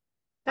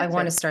 I That's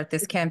want to it. start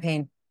this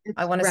campaign.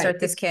 I It's want to right.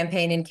 start this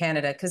campaign in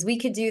Canada because we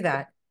could do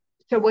that.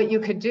 So what you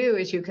could do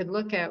is you could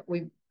look at,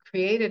 we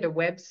created a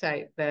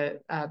website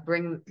that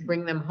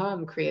Bring Them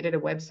Home created a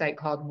website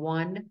called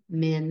One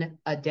Min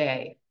a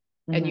Day.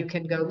 And Mm-hmm. you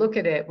can go look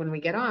at it when we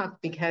get off,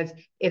 because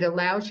it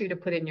allows you to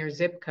put in your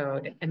zip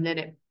code, and then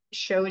it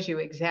shows you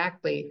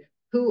exactly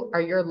who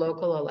are your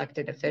local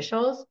elected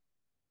officials.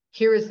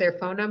 Here is their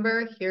phone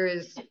number. Here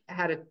is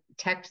how to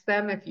text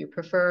them if you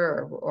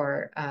prefer,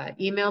 or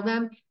email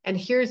them. And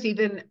here's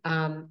even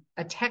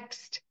a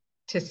text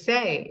to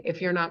say,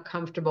 if you're not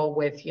comfortable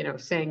with, you know,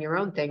 saying your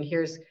own thing,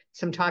 here's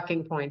some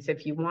talking points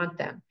if you want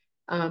them.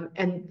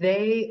 And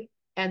they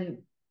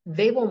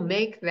will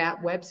make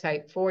that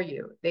website for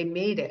you. They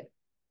made it,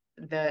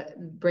 the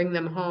Bring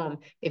Them Home.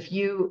 If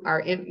you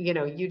are in, you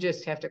know, you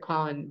just have to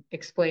call and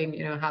explain,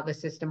 you know, how the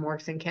system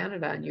works in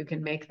Canada, and you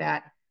can make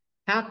that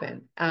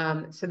happen.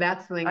 So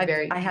that's something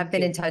very I have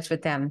been in easy. touch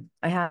with them.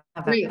 I have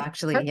Great,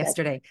 actually perfect.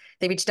 yesterday.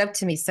 They reached out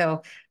to me.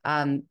 So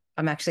I'm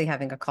actually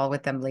having a call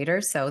with them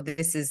later. So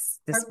this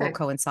will Perfect.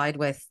 coincide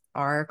with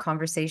our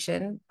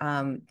conversation.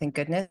 Thank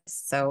goodness.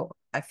 So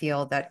I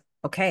feel that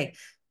okay,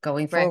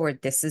 going Right, forward,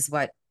 this is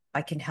what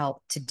I can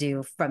help to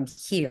do from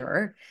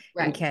here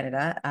in right,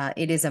 Canada.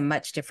 It is a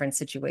much different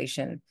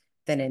situation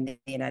than in the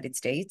United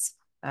States,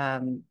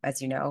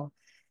 as you know,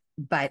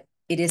 but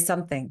it is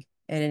something,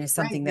 and it is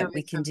right. something No, that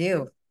we it's can something.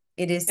 do.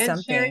 It is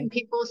And sharing something.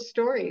 people's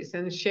stories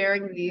and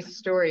sharing these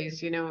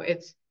stories, you know,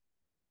 it's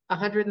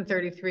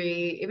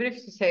 133, even if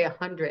you say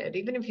 100,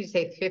 even if you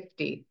say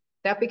 50,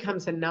 that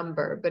becomes a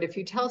number. But if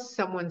you tell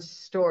someone's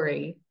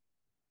story,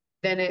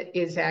 then it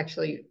is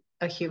actually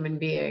a human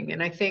being.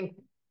 And I think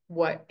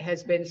what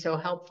has been so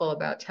helpful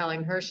about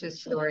telling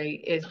Hersh's story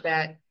is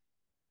that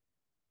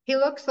he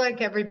looks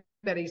like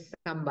everybody's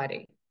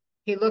somebody.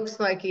 He looks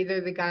like either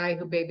the guy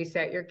who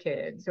babysat your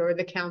kids, or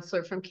the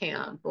counselor from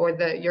camp, or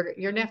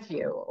your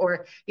nephew,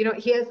 or, you know,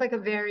 he has like a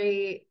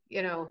very,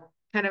 you know,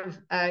 kind of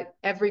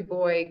every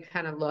boy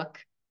kind of look.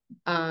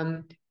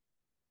 Um,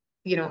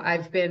 you know,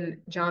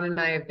 John and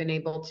I have been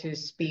able to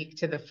speak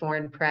to the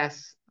foreign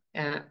press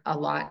a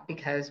lot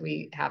because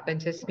we happen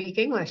to speak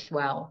English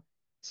well.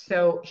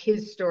 So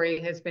his story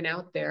has been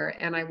out there.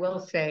 And I will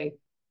say,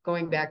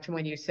 going back to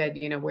when you said,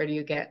 you know, where do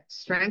you get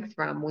strength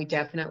from? We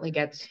definitely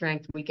get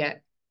strength. We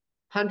get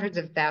hundreds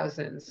of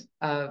thousands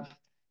of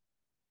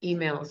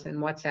emails and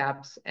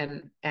WhatsApps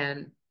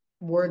and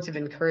words of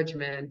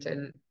encouragement,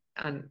 and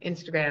on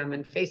Instagram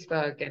and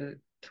Facebook and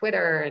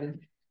Twitter and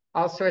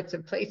all sorts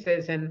of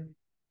places. And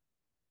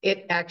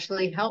it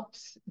actually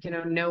helps, you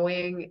know,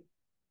 knowing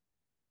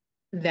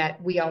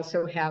that we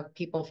also have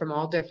people from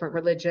all different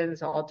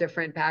religions, all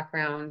different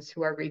backgrounds,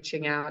 who are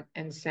reaching out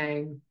and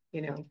saying,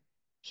 you know,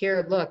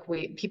 here, look,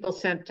 people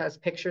sent us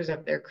pictures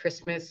of their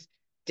Christmas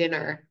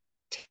dinner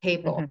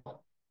table Mhm.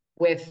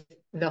 with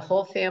the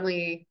whole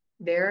family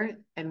there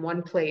and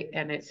one plate,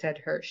 and it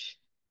said Hersh.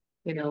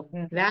 You know,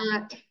 Mm.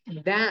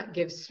 that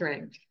gives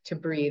strength to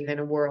breathe in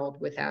a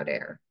world without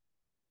air.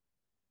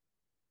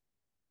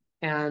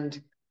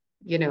 And,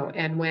 you know,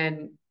 and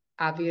when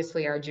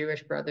obviously our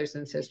Jewish brothers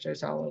and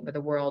sisters all over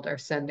the world are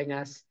sending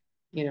us,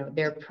 you know,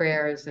 their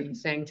prayers and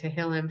saying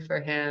Tehillim for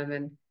him,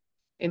 and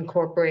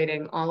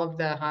incorporating all of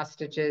the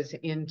hostages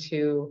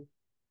into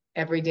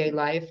everyday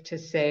life to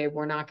say,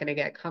 we're not going to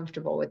get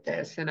comfortable with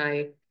this.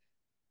 And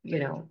you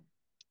know,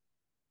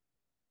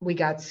 we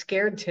got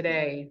scared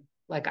today.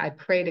 Like, I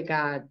pray to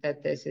God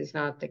that this is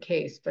not the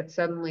case. But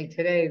suddenly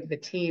today, the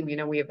team, you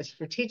know, we have a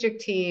strategic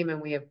team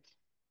and we have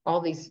all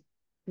these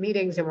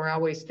meetings, and we're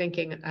always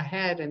thinking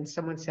ahead. And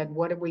someone said,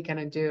 what are we going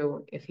to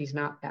do if he's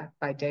not back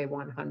by day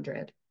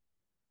 100?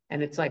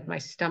 And it's like my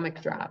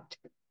stomach dropped.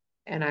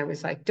 And I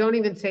was like, don't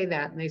even say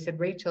that. And they said,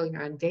 Rachel,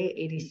 you're on day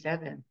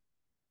 87.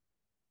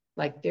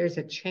 Like there's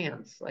a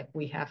chance, like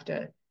we have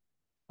to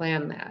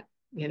plan that,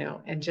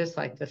 and just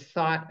like the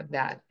thought of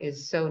that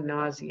is so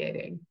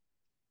nauseating.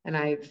 And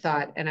I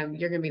thought,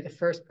 you're going to be the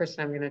first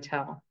person I'm going to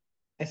tell.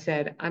 I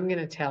said, I'm going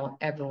to tell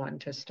everyone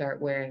to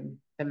start wearing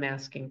the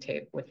masking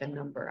tape with a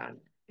number on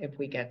it if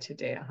we get to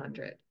day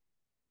 100.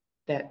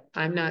 That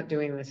I'm not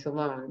doing this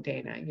alone,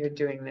 Dana. You're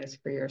doing this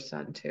for your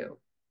son too,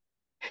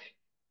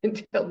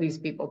 until these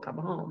people come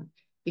home,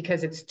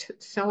 because it's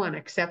so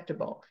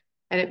unacceptable.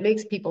 And it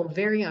makes people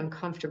very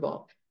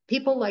uncomfortable.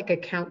 People like a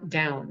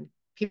countdown.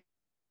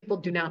 People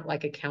do not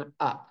like a count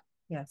up.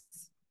 Yes.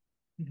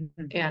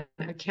 Mm-hmm. And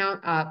a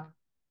count up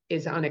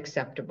is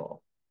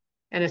unacceptable.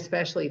 And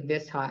especially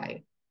this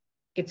high,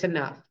 it's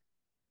enough.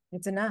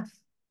 It's enough.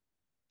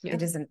 Yeah.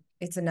 It isn't,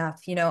 it's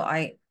enough.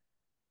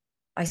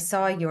 I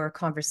saw your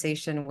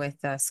conversation with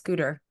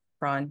Scooter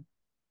Braun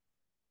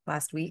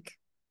last week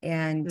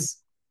and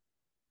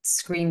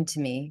screamed to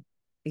me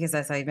because,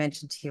 as I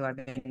mentioned to you, I've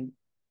been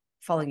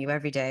following you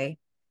every day.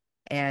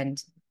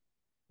 And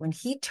when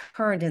he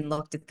turned and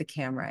looked at the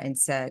camera and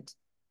said,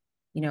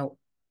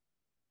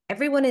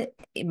 everyone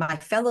in my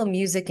fellow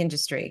music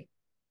industry,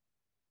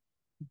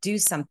 do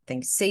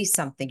something, say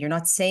something. You're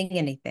not saying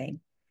anything.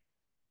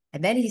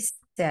 And then he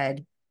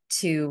said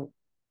to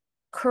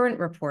current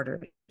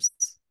reporters,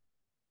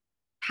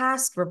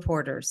 past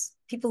reporters,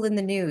 people in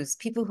the news,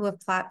 people who have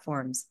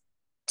platforms,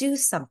 do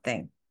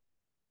something.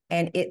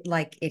 And it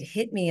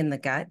hit me in the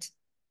gut,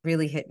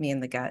 really hit me in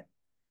the gut.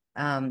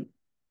 And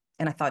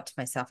I thought to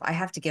myself, I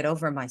have to get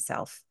over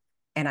myself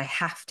and I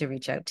have to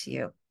reach out to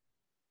you,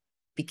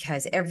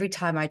 because every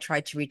time I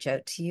tried to reach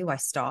out to you, I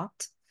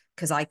stopped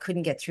because I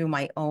couldn't get through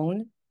my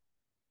own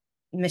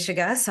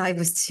mishigas.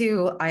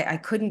 I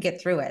couldn't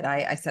get through it.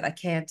 I said, I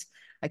can't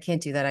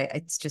do that.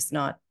 It's just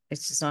not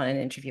an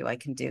interview I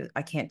can do.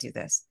 I can't do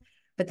this.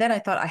 But then I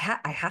thought I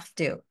have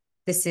to.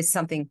 This is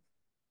something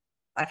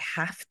I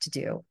have to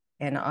do.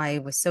 And I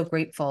was so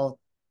grateful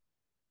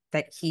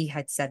that he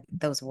had said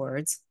those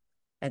words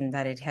and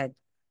that it had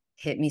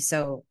hit me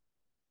so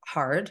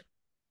hard.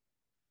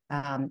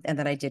 And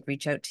that I did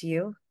reach out to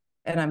you.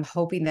 And I'm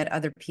hoping that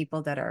other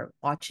people that are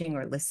watching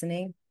or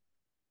listening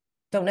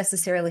don't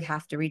necessarily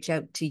have to reach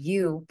out to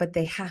you, but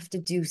they have to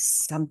do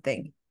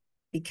something,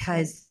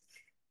 because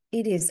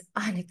it is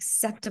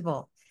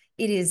unacceptable.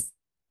 It's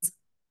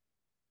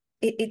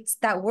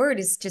that word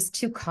is just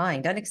too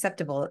kind.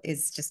 Unacceptable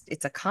is just,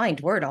 it's a kind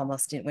word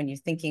almost when you're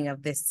thinking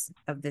of this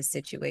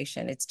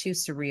situation. It's too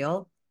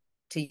surreal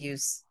to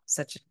use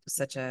such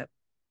a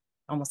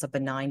almost a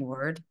benign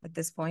word at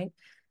this point.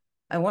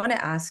 I want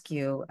to ask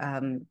you,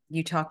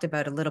 you talked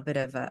about a little bit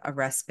of a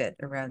respite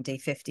around day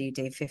 50,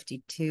 day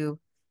 52.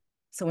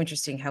 So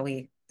interesting how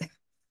we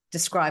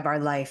describe our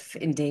life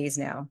in days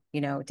now,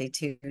 day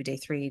 2, day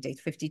 3, day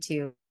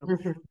 52.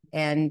 Mm-hmm.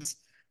 And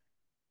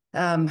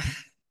um,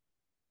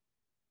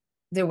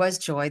 there was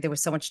joy. There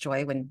was so much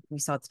joy when we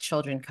saw the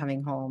children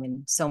coming home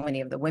and so many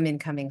of the women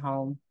coming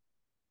home.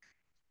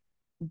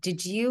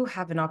 Did you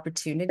have an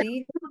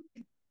opportunity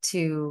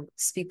to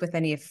speak with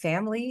any of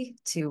family?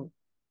 Did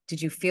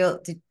you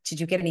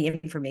get any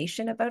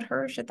information about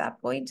Hersh at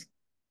that point?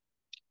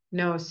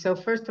 No. So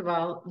first of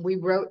all, we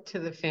wrote to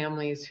the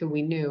families who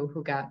we knew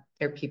who got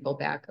their people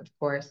back, of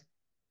course.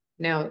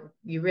 Now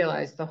you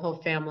realize the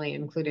whole family,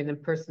 including the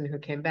person who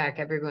came back,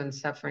 everyone's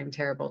suffering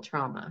terrible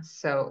trauma.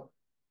 So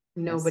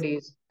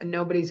Yes.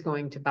 nobody's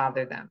going to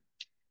bother them.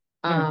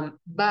 Mm.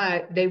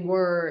 But they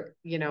were,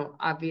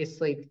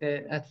 obviously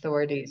the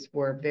authorities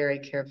were very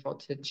careful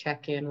to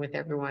check in with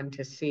everyone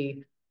to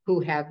see,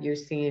 who have you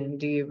seen?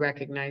 Do you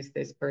recognize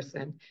this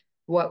person?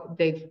 What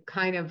they've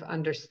kind of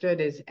understood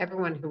is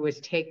everyone who was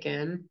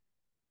taken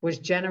was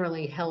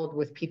generally held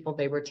with people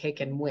they were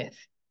taken with.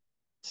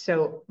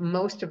 So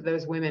most of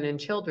those women and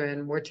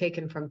children were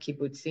taken from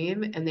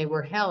kibbutzim, and they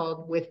were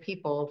held with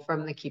people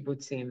from the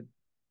kibbutzim.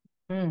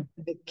 Mm.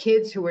 The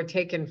kids who were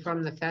taken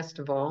from the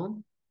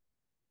festival,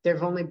 there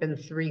have only been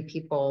 3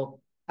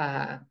 people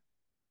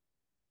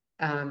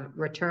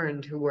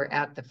returned who were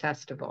at the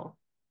festival.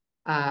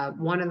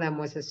 One of them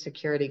was a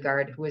security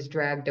guard who was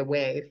dragged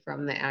away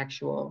from the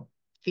actual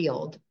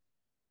field.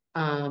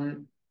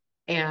 And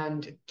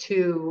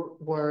 2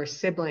 were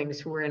siblings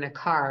who were in a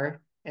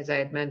car, as I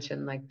had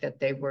mentioned, like that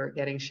they were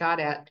getting shot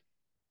at.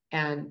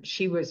 And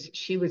she was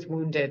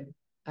wounded.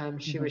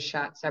 She was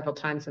shot several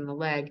times in the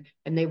leg,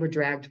 and they were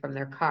dragged from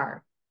their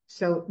car.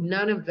 So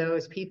none of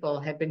those people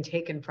had been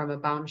taken from a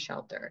bomb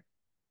shelter.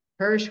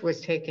 Hersh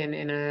was taken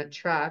in a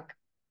truck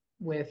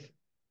with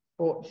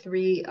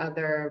 3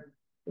 other,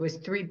 it was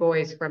 3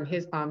 boys from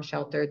his bomb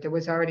shelter. There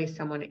was already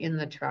someone in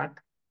the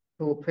truck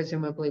who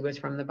presumably was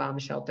from the bomb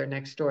shelter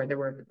next door. There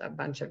were a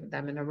bunch of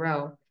them in a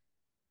row.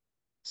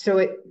 So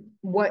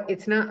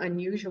it's not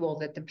unusual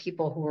that the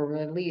people who were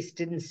released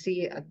didn't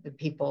see the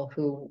people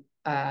who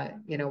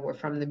were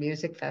from the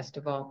music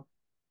festival.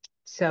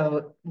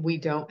 So we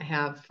don't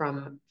have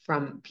from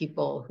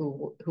people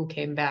who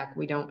came back,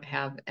 we don't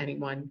have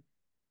anyone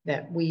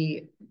that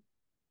we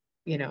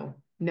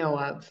know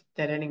of,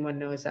 that anyone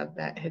knows of,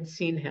 that had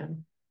seen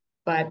him.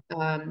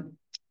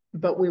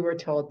 But we were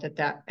told that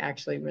that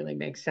actually really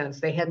makes sense.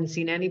 They hadn't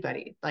seen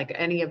anybody, like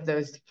any of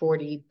those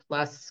 40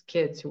 plus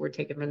kids who were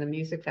taken from the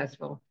music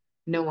festival.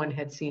 No one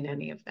had seen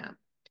any of them.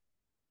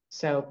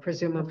 So Okay.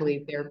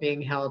 presumably they're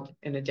being held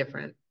in a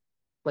different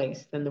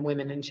place than the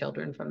women and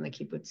children from the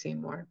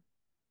kibbutzim were.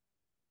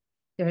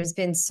 There has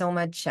been so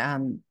much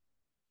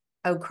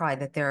outcry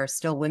that there are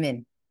still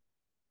women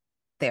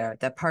there.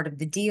 That part of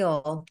the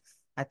deal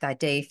at that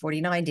day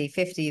 49, day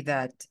 50,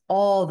 that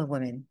all the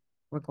women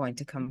were going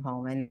to come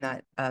home, and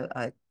that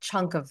a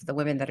chunk of the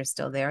women that are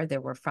still there, they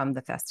were from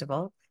the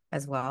festival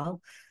as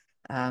well.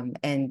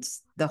 And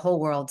the whole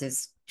world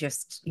is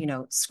just,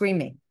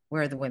 screaming,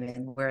 where are the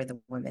women? Where are the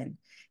women?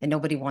 And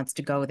nobody wants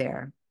to go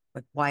there.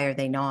 Like, why are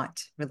they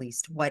not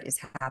released? What is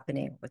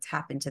happening? What's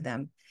happened to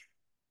them?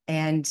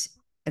 And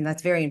and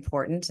that's very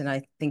important. And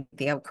I think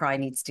the outcry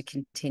needs to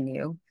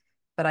continue.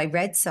 But I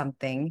read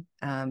something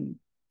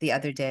the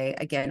other day,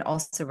 again,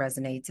 also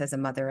resonates as a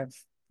mother of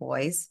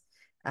boys,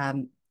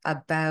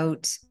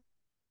 about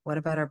what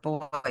about our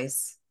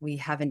boys? We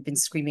haven't been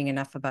screaming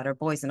enough about our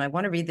boys. And I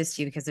want to read this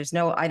to you because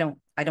I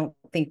don't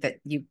think that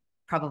you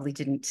probably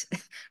didn't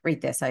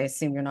read this. I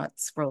assume you're not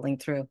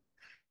scrolling through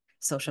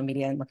social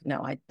media and look.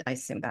 No, I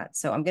assume that.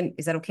 So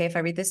is that okay if I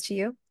read this to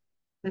you?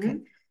 Okay.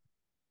 Mm-hmm.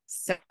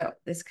 So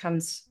this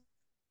comes,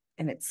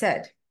 and it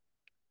said,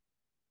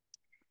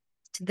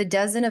 to the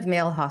dozen of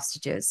male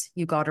hostages,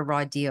 you got a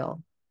raw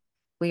deal.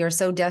 We are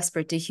so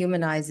desperate to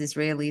humanize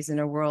Israelis in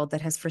a world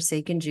that has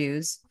forsaken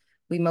Jews.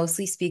 We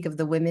mostly speak of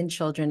the women,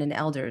 children, and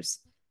elders.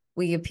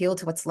 We appeal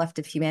to what's left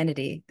of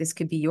humanity. This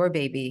could be your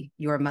baby,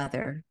 your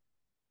mother.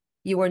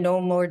 You are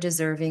no more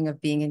deserving of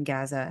being in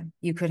Gaza.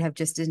 You could have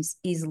just as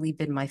easily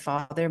been my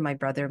father, my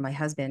brother, my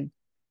husband.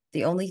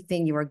 The only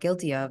thing you are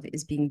guilty of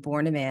is being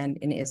born a man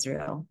in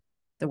Israel.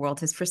 The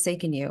world has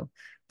forsaken you,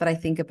 but I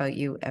think about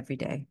you every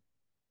day.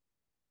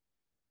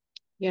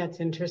 Yeah,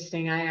 it's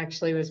interesting. I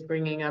actually was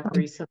bringing up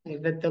recently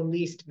that the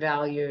least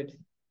valued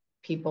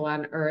people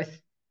on earth,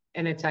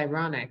 and it's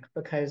ironic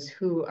because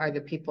who are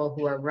the people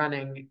who are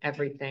running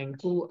everything?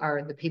 Who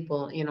are the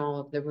people in all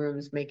of the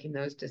rooms making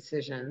those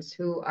decisions?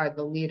 Who are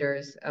the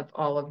leaders of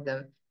all of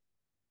the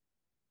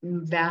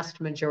vast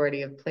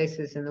majority of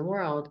places in the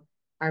world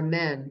are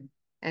men?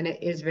 And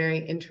it is very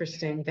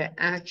interesting that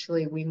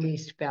actually we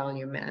least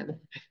value men.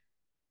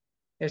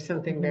 There's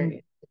something Mm-hmm.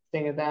 very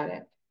interesting about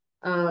it.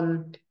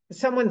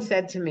 Someone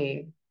said to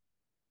me,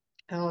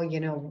 oh,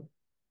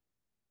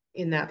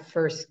 in that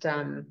first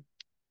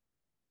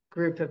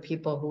group of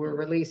people who were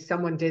released,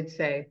 someone did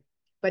say,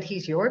 but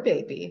he's your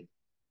baby.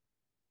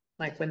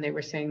 Like when they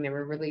were saying they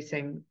were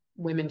releasing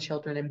women,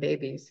 children, and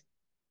babies.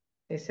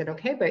 They said,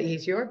 okay, but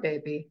he's your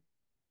baby.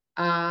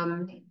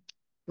 Um,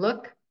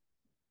 look,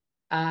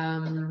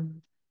 I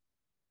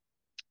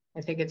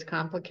think it's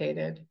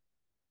complicated.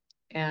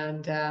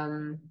 And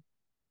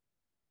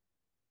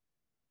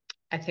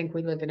I think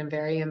we live in a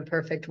very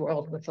imperfect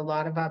world with a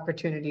lot of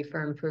opportunity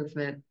for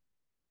improvement.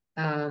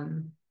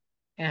 Um,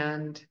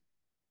 and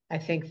I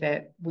think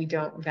that we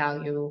don't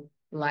value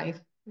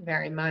life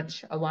very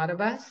much, a lot of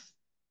us.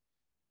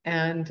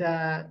 And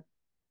a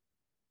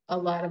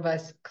lot of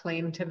us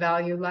claim to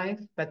value life,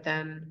 but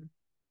then,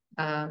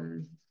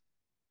 um,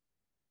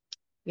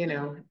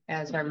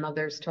 as our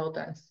mothers told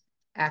us,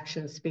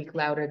 actions speak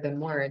louder than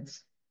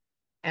words.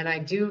 And I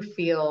do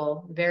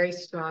feel very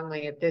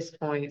strongly at this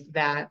point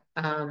that,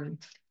 in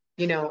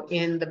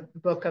the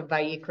book of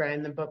Vayikra,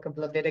 in the book of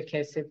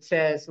Leviticus, it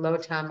says, Lo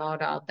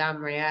tamod al dam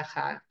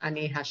re'echa,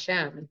 ani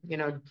Hashem,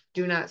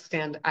 do not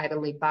stand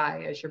idly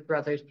by as your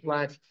brother's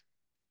blood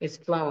is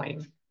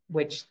flowing,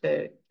 which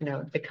the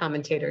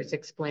commentators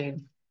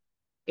explain.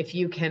 If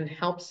you can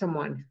help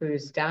someone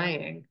who's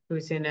dying,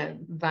 who's in a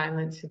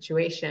violent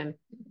situation,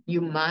 you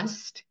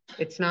must.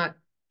 It's not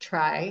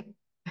try,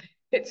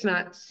 it's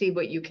not see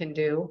what you can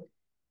do.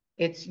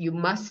 It's you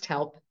must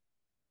help.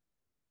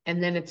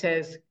 And then it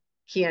says,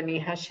 Ki ani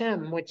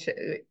Hashem, which,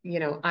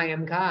 I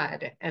am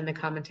God. And the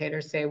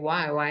commentators say,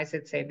 why? Why does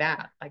it say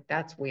that? Like,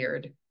 that's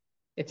weird.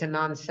 It's a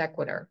non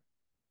sequitur.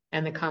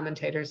 And the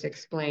commentators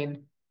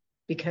explain,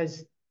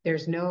 because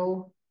there's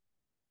no,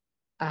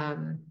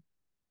 um,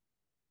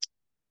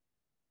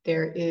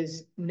 there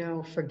is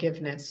no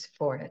forgiveness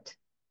for it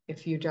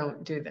if you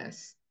don't do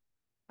this.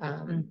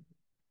 Mm.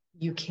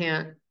 You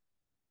can't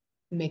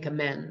make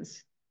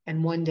amends.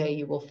 And one day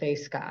you will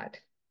face God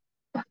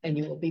and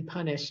you will be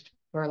punished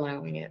for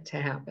allowing it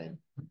to happen.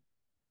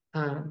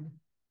 Um,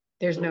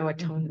 there's no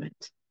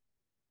atonement.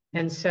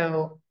 And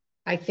so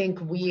I think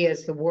we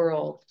as the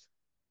world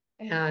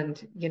and,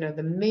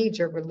 the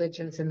major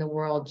religions in the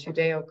world,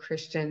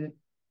 Judeo-Christian,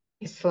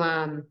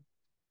 Islam,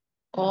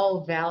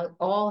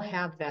 all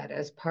have that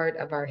as part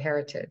of our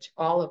heritage.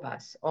 All of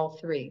us, all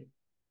three.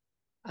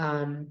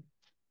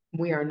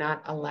 We are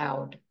not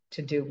allowed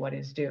to do what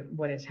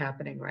is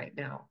happening right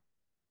now.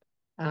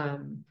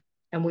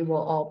 And we will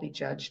all be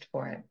judged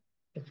for it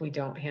if we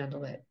don't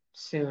handle it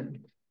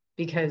soon.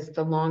 Because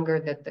the longer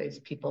that these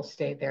people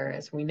stay there,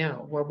 as we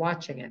know, we're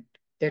watching it,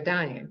 they're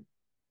dying.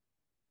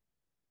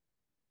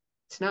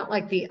 It's not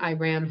like the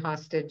Iran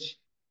hostage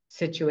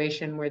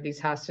situation where these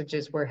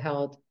hostages were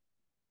held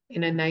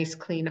in a nice,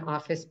 clean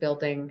office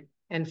building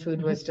and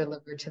food Mhm. was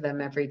delivered to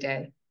them every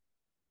day.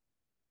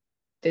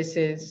 This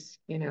is,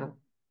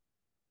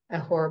 a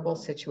horrible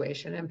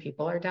situation and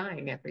people are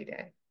dying every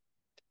day.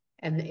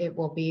 And it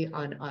will be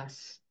on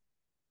us.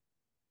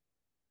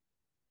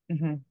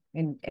 Mhm.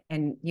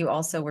 And you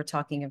also were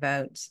talking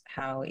about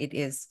how it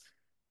is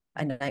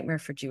a nightmare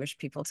for Jewish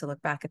people to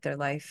look back at their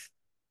life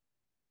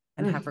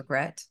and have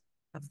regret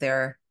of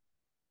the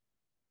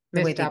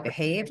way Missed they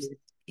behaved. opportunities.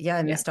 Yeah,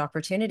 Yeah, missed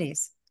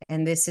opportunities.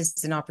 And this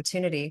is an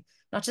opportunity,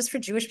 not just for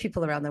Jewish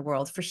people around the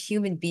world, for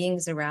human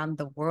beings around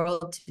the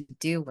world to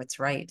do what's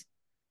right,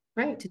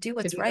 right. to do To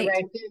what's do the right.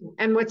 right thing.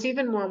 And what's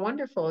even more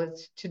wonderful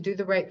is to do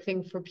the right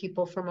thing for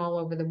people from all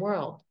over the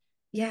world.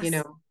 You Yes,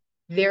 know,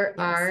 there yes.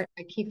 are,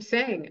 I keep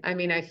saying, I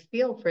mean, I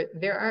feel for,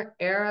 there are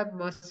Arab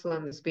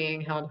Muslims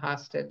being held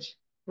hostage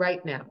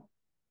right now.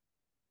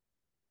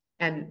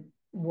 And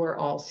we're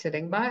all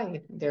sitting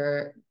by.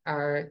 There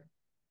are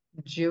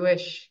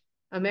Jewish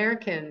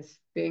Americans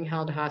being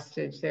held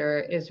hostage. There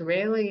are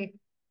Israeli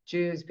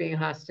Jews being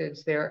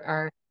hostage.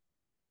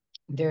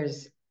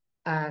 There's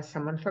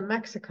someone from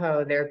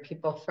Mexico. There are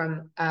people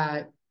from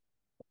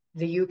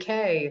the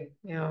UK,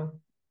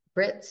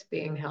 Brits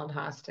being held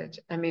hostage.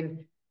 I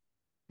mean,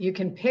 you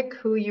can pick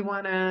who you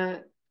want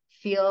to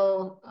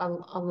feel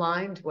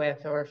aligned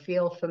with or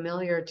feel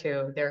familiar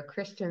to. There are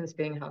Christians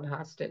being held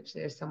hostage.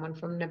 There's someone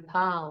from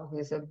Nepal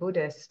who's a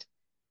Buddhist.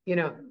 You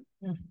know,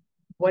 Mm.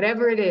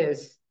 whatever it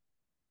is,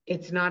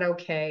 it's not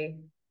okay.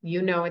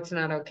 You know it's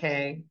not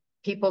okay.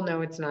 People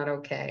know it's not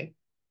okay.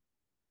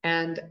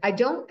 And I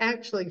don't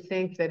actually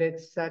think that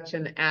it's such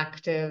an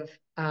active,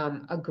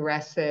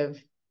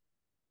 aggressive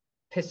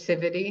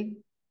passivity.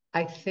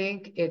 I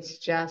think it's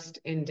just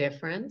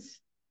indifference.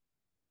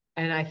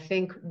 And I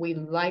think we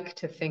like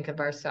to think of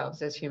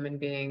ourselves as human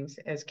beings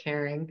as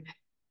caring,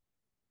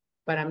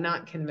 but I'm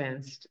not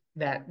convinced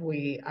that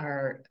we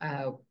are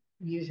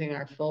using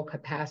our full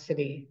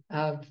capacity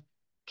of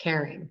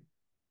caring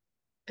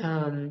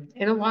in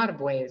a lot of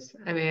ways.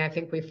 I mean, I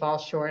think we fall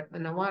short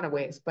in a lot of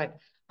ways, but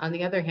on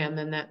the other hand,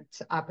 then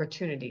that's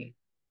opportunity.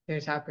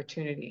 There's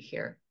opportunity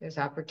here. There's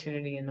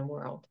opportunity in the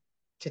world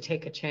to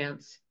take a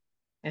chance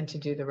and to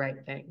do the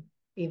right thing,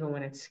 even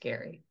when it's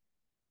scary.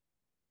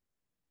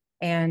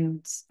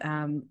 And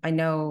I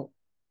know,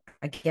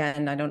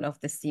 again, I don't know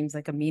if this seems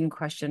like a mean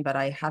question, but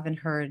I haven't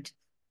heard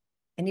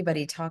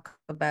anybody talk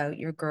about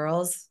your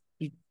girls.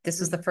 This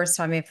was the Mhm. first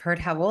time I've heard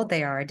how old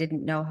they are. I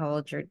didn't know how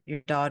old your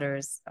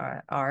daughters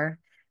are.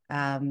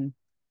 Um,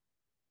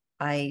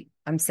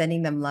 I'm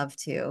sending them love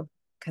too,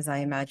 because I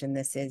imagine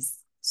this is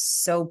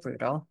so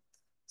brutal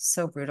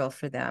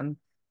for them.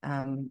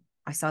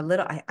 I saw a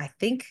little, I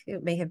think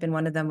it may have been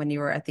one of them when you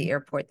were at the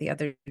airport the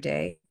other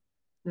day.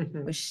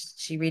 Mhm. Was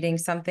she reading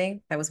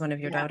something? That was one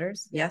of your Yeah,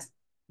 daughters? yeah, Yes.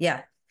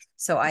 Yeah.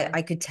 So yeah.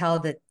 I could tell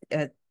that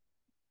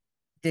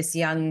this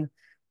young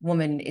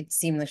woman, it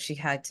seemed like she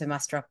had to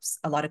muster up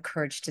a lot of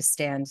courage to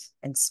stand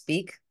and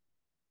speak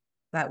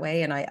that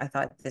way. And I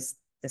thought this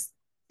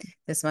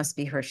must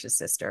be Hersh's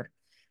sister.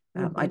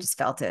 I Mhm. just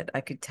felt it.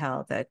 I could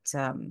tell that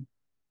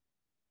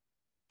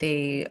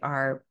they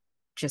are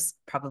just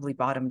probably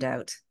bottomed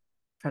out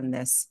from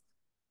this.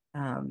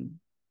 Um,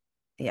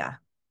 yeah,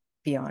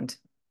 beyond,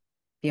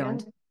 Yeah.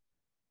 beyond.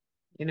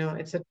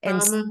 It's a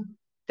And trauma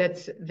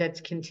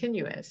that's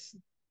continuous.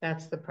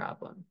 That's the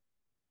problem.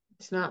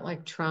 It's not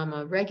like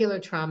trauma. Regular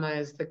trauma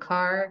is the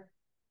car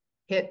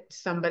hit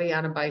somebody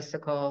on a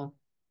bicycle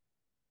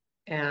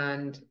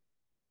and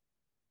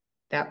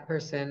that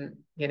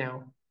person,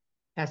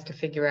 has to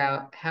figure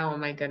out how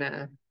am I going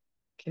to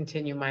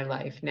continue my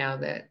life now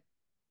that,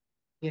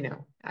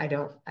 I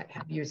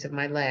have use of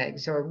my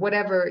legs or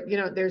whatever,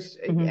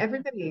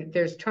 mhm,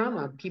 there's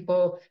trauma.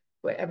 People,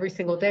 every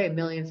single day,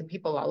 millions of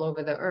people all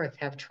over the earth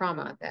have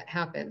trauma that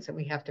happens. And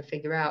we have to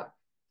figure out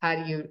how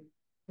do you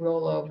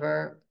roll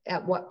over?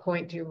 At what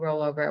point do you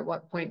roll over? At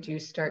what point do you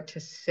start to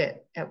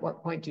sit? At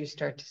what point do you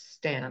start to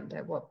stand?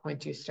 At what point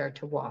do you start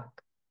to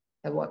walk?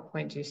 At what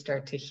point do you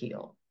start to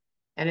heal?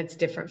 And it's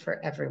different for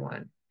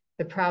everyone.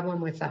 The problem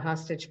with the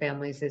hostage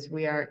families is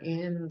we are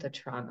in the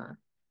trauma.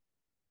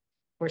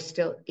 We're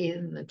still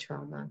in the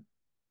trauma.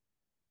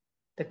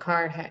 The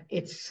car,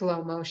 it's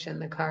slow motion.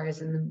 The car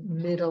is in the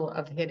middle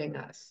of hitting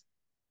us.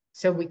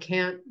 So we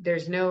can't,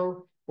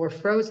 we're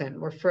frozen.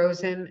 We're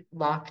frozen,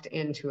 locked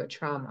into a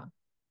trauma.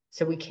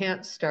 So we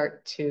can't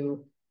start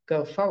to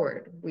go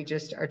forward. We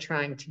just are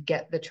trying to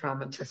get the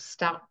trauma to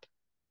stop.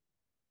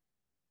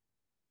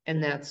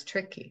 And that's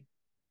tricky.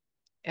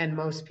 And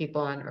most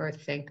people on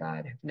earth, thank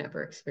God, have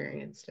never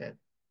experienced it.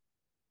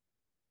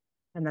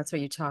 and that's why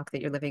you talk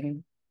that you're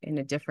living in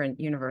a different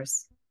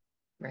universe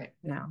Right.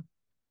 now.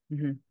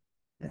 Mhm.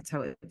 That's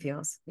how it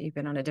feels. You've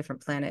been on a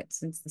different planet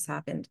since this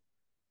happened.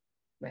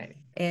 Right.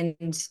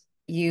 And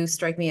you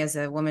strike me as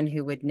a woman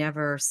who would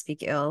never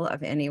speak ill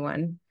of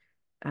anyone.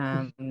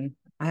 Um,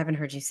 I haven't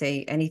heard you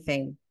say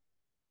anything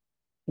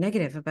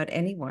negative about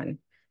anyone.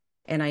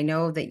 And I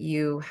know that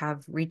you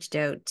have reached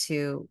out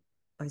to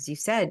as you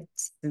said,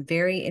 some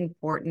very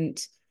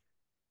important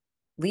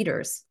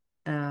leaders,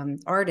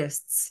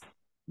 artists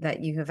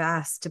that you have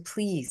asked to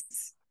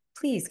please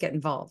get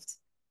involved.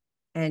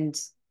 And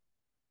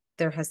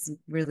there hasn't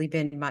really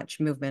been much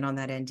movement on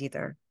that end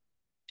either.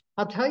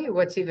 I'll tell you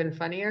what's even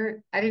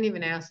funnier. I didn't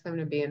even ask them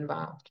to be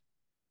involved.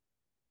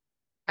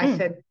 I Mm.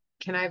 said,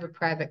 can I have a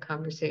private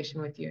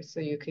conversation with you so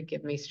you could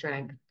give me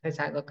strength because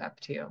I look up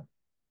to you?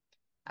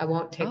 I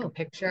won't take a Oh,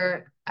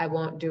 picture. I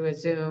won't do a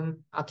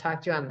Zoom. I'll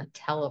talk to you on the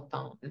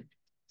telephone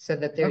so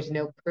that oh, there's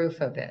no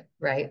proof of it,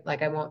 right?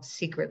 Like I won't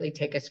secretly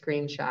take a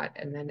screenshot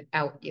and then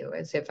out you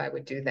as if I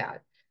would do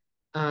that.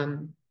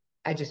 Um,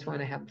 I just want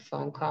to have a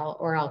phone call,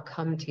 or I'll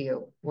come to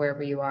you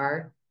wherever you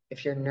are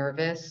if you're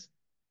nervous,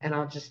 and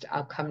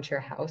I'll come to your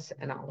house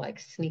and I'll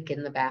like sneak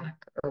in the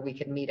back, or we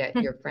can meet at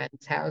your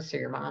friend's house or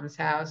your mom's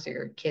house or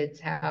your kid's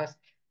house.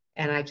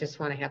 And I just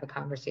want to have a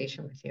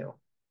conversation with you.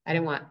 I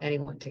didn't want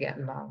anyone to get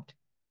involved,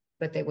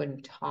 but they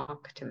wouldn't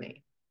talk to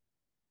me.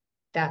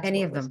 That's any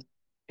what of was them.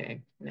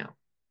 happening. No, no,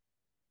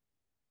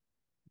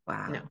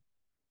 Wow.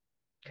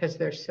 because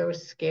they're so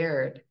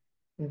scared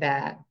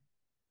that,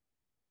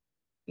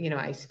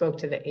 I spoke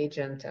to the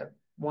agent of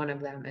one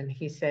of them and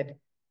he said,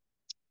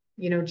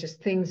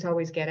 just things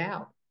always get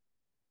out.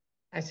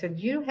 I said,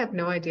 you have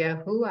no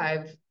idea who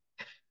I've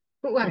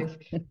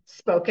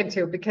spoken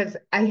to, because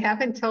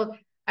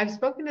I've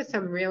spoken to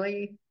some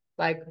really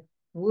like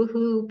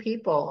woohoo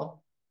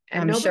people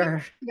and I'm nobody sure.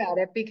 knows about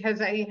it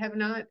because I have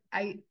not,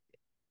 I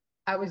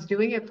was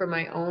doing it for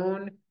my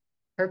own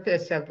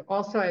purpose of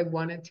also I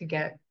wanted to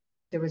get,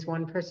 there was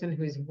one person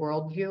whose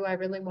worldview I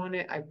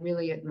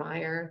really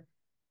admire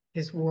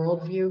his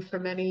worldview for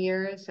many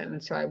years.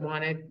 And so I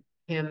wanted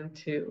him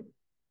to,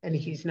 and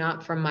he's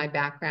not from my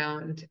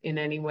background in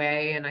any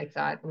way. And I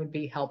thought it would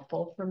be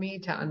helpful for me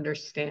to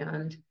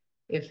understand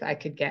if I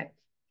could get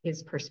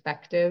his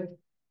perspective.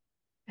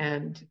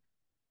 And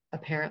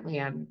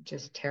apparently I'm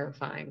just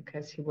terrifying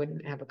because he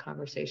wouldn't have a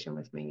conversation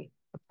with me,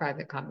 a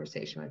private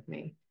conversation with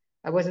me.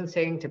 I wasn't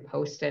saying to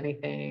post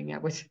anything. I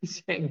wasn't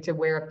saying to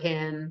wear a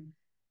pin.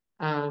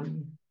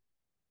 Um,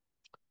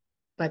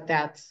 but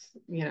that's,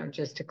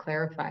 just to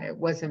clarify, it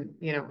wasn't,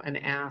 an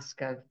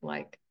ask of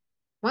like,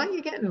 why don't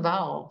you get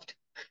involved?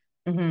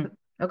 Hmm.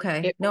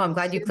 Okay. It No, was I'm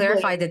glad you simply,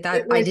 clarified that.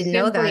 it I was didn't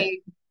know that.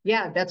 simply,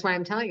 yeah, that's why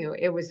I'm telling you.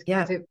 It was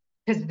Yeah.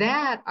 because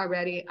that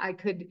already I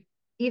could,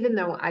 even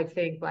though I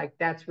think like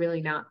that's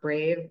really not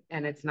brave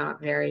and it's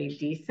not very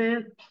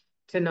decent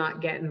to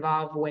not get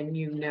involved when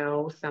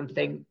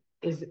something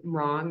is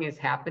wrong is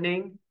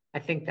happening. I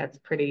think that's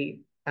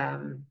pretty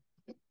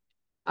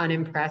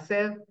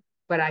unimpressive,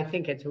 but I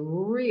think it's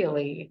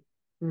really,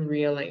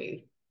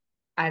 really,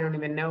 I don't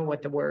even know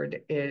what the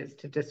word is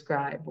to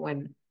describe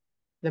when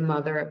the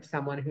mother of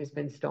someone who's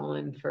been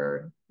stolen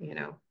for,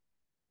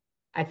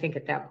 I think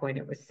at that point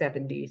it was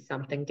 70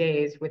 something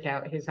days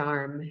without his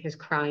arm, his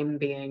crime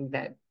being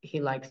that he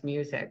likes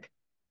music.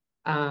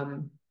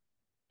 Um,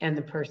 and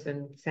the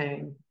person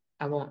saying,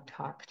 I won't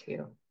talk to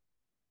you.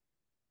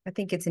 I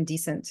think it's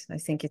indecent. I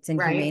think it's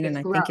Right? inhumane. It's And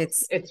I think gross.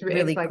 it's It's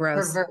really like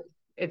gross. perverse.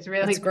 It's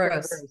really It's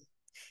gross. perverse. It's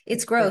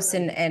It's gross.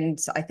 perverse. And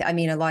I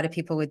mean, a lot of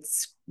people would,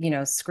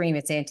 scream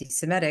it's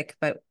anti-Semitic,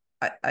 but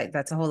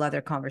that's a whole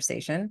other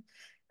conversation.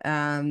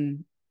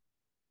 Um,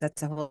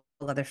 that's a whole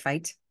other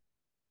fight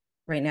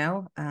right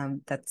now.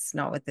 That's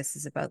not what this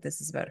is about. This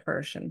is about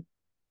Hersh and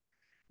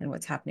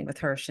what's happening with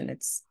Hersh.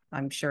 And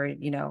I'm sure,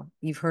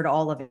 you've heard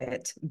all of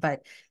it,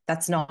 but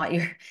that's not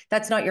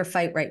your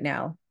fight right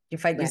now. Your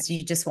fight Right. is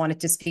you just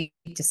wanted to speak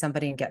to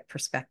somebody and get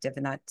perspective.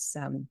 And that's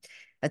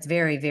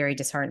very, very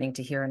disheartening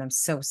to hear. And I'm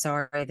so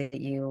sorry that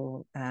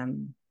you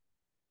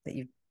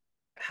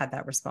had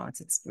that response.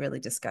 It's really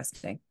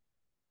disgusting,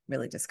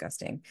 really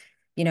disgusting.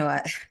 You know,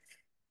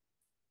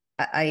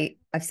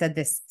 I've said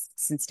this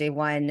since day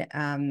one.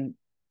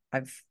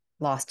 I've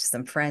lost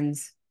some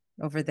friends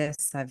over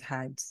this. I've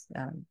had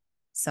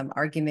some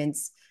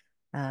arguments.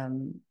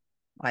 Um,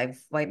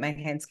 I've wiped my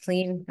hands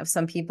clean of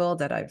some people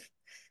that I've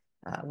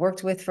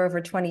worked with for over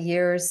 20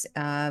 years.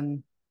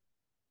 The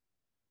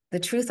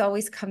truth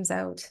always comes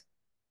out.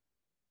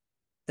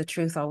 The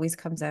truth always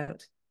comes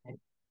out.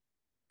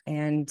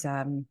 And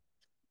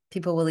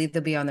people will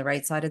either be on the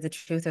right side of the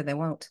truth or they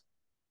won't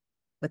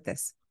with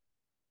this.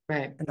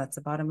 Right. And that's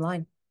the bottom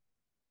line.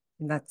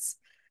 And that's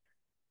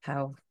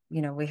how,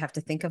 we have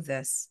to think of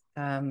this.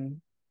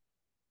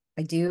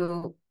 I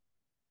do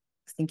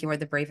think you are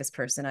the bravest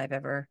person I've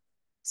ever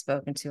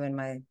spoken to in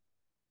my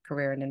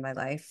career and in my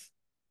life.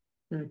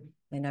 Mm.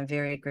 And I'm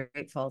very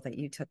grateful that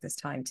you took this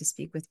time to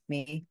speak with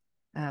me.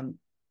 Um,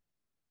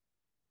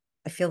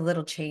 I feel a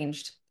little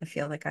changed. I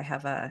feel like I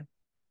have a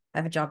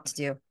job to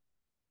do. I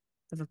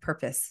have a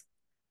purpose.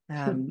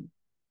 Um,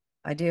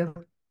 I do.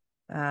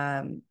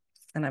 And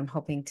I'm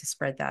hoping to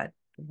spread that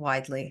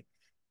widely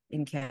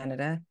in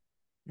Canada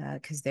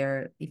because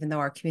even though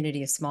our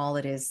community is small,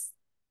 it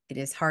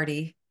is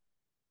hardy.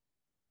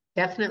 It's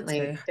Definitely.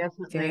 very,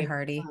 very Definitely.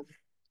 hardy.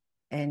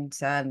 And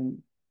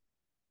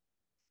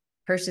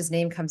Hersh's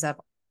name comes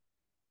up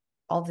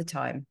all the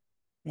time.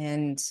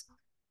 And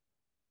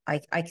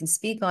I can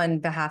speak on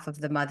behalf of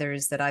the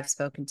mothers that I've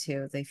spoken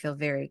to. They feel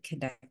very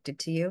connected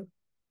to you.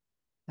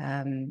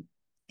 Um,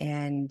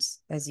 and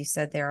as you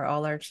said, they're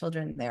all our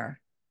children there.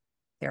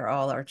 They're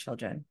all our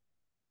children.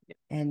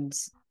 And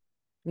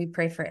we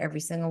pray for every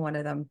single one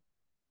of them.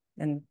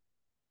 And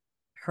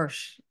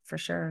Hersh, for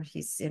sure,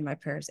 he's in my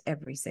prayers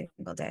every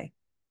single day.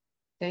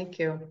 Thank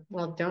you.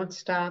 Well, don't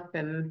stop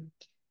and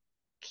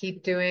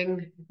keep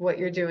doing what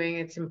you're doing.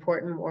 It's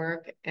important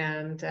work,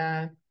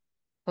 and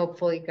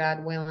hopefully,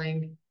 God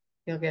willing,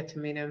 you'll get to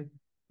meet him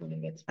when he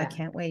gets I back.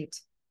 can't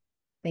wait.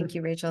 Thank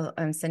you, Rachel.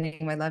 I'm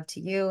sending my love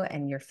to you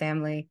and your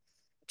family,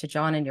 to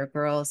John and your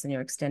girls and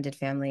your extended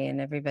family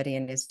and everybody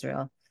in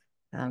Israel.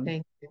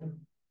 Thank you.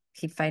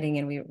 Keep fighting,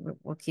 and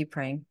we'll keep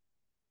praying.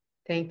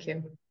 Thank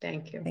you.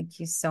 Thank you. Thank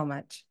you so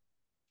much.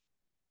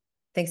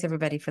 Thanks,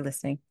 everybody, for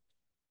listening.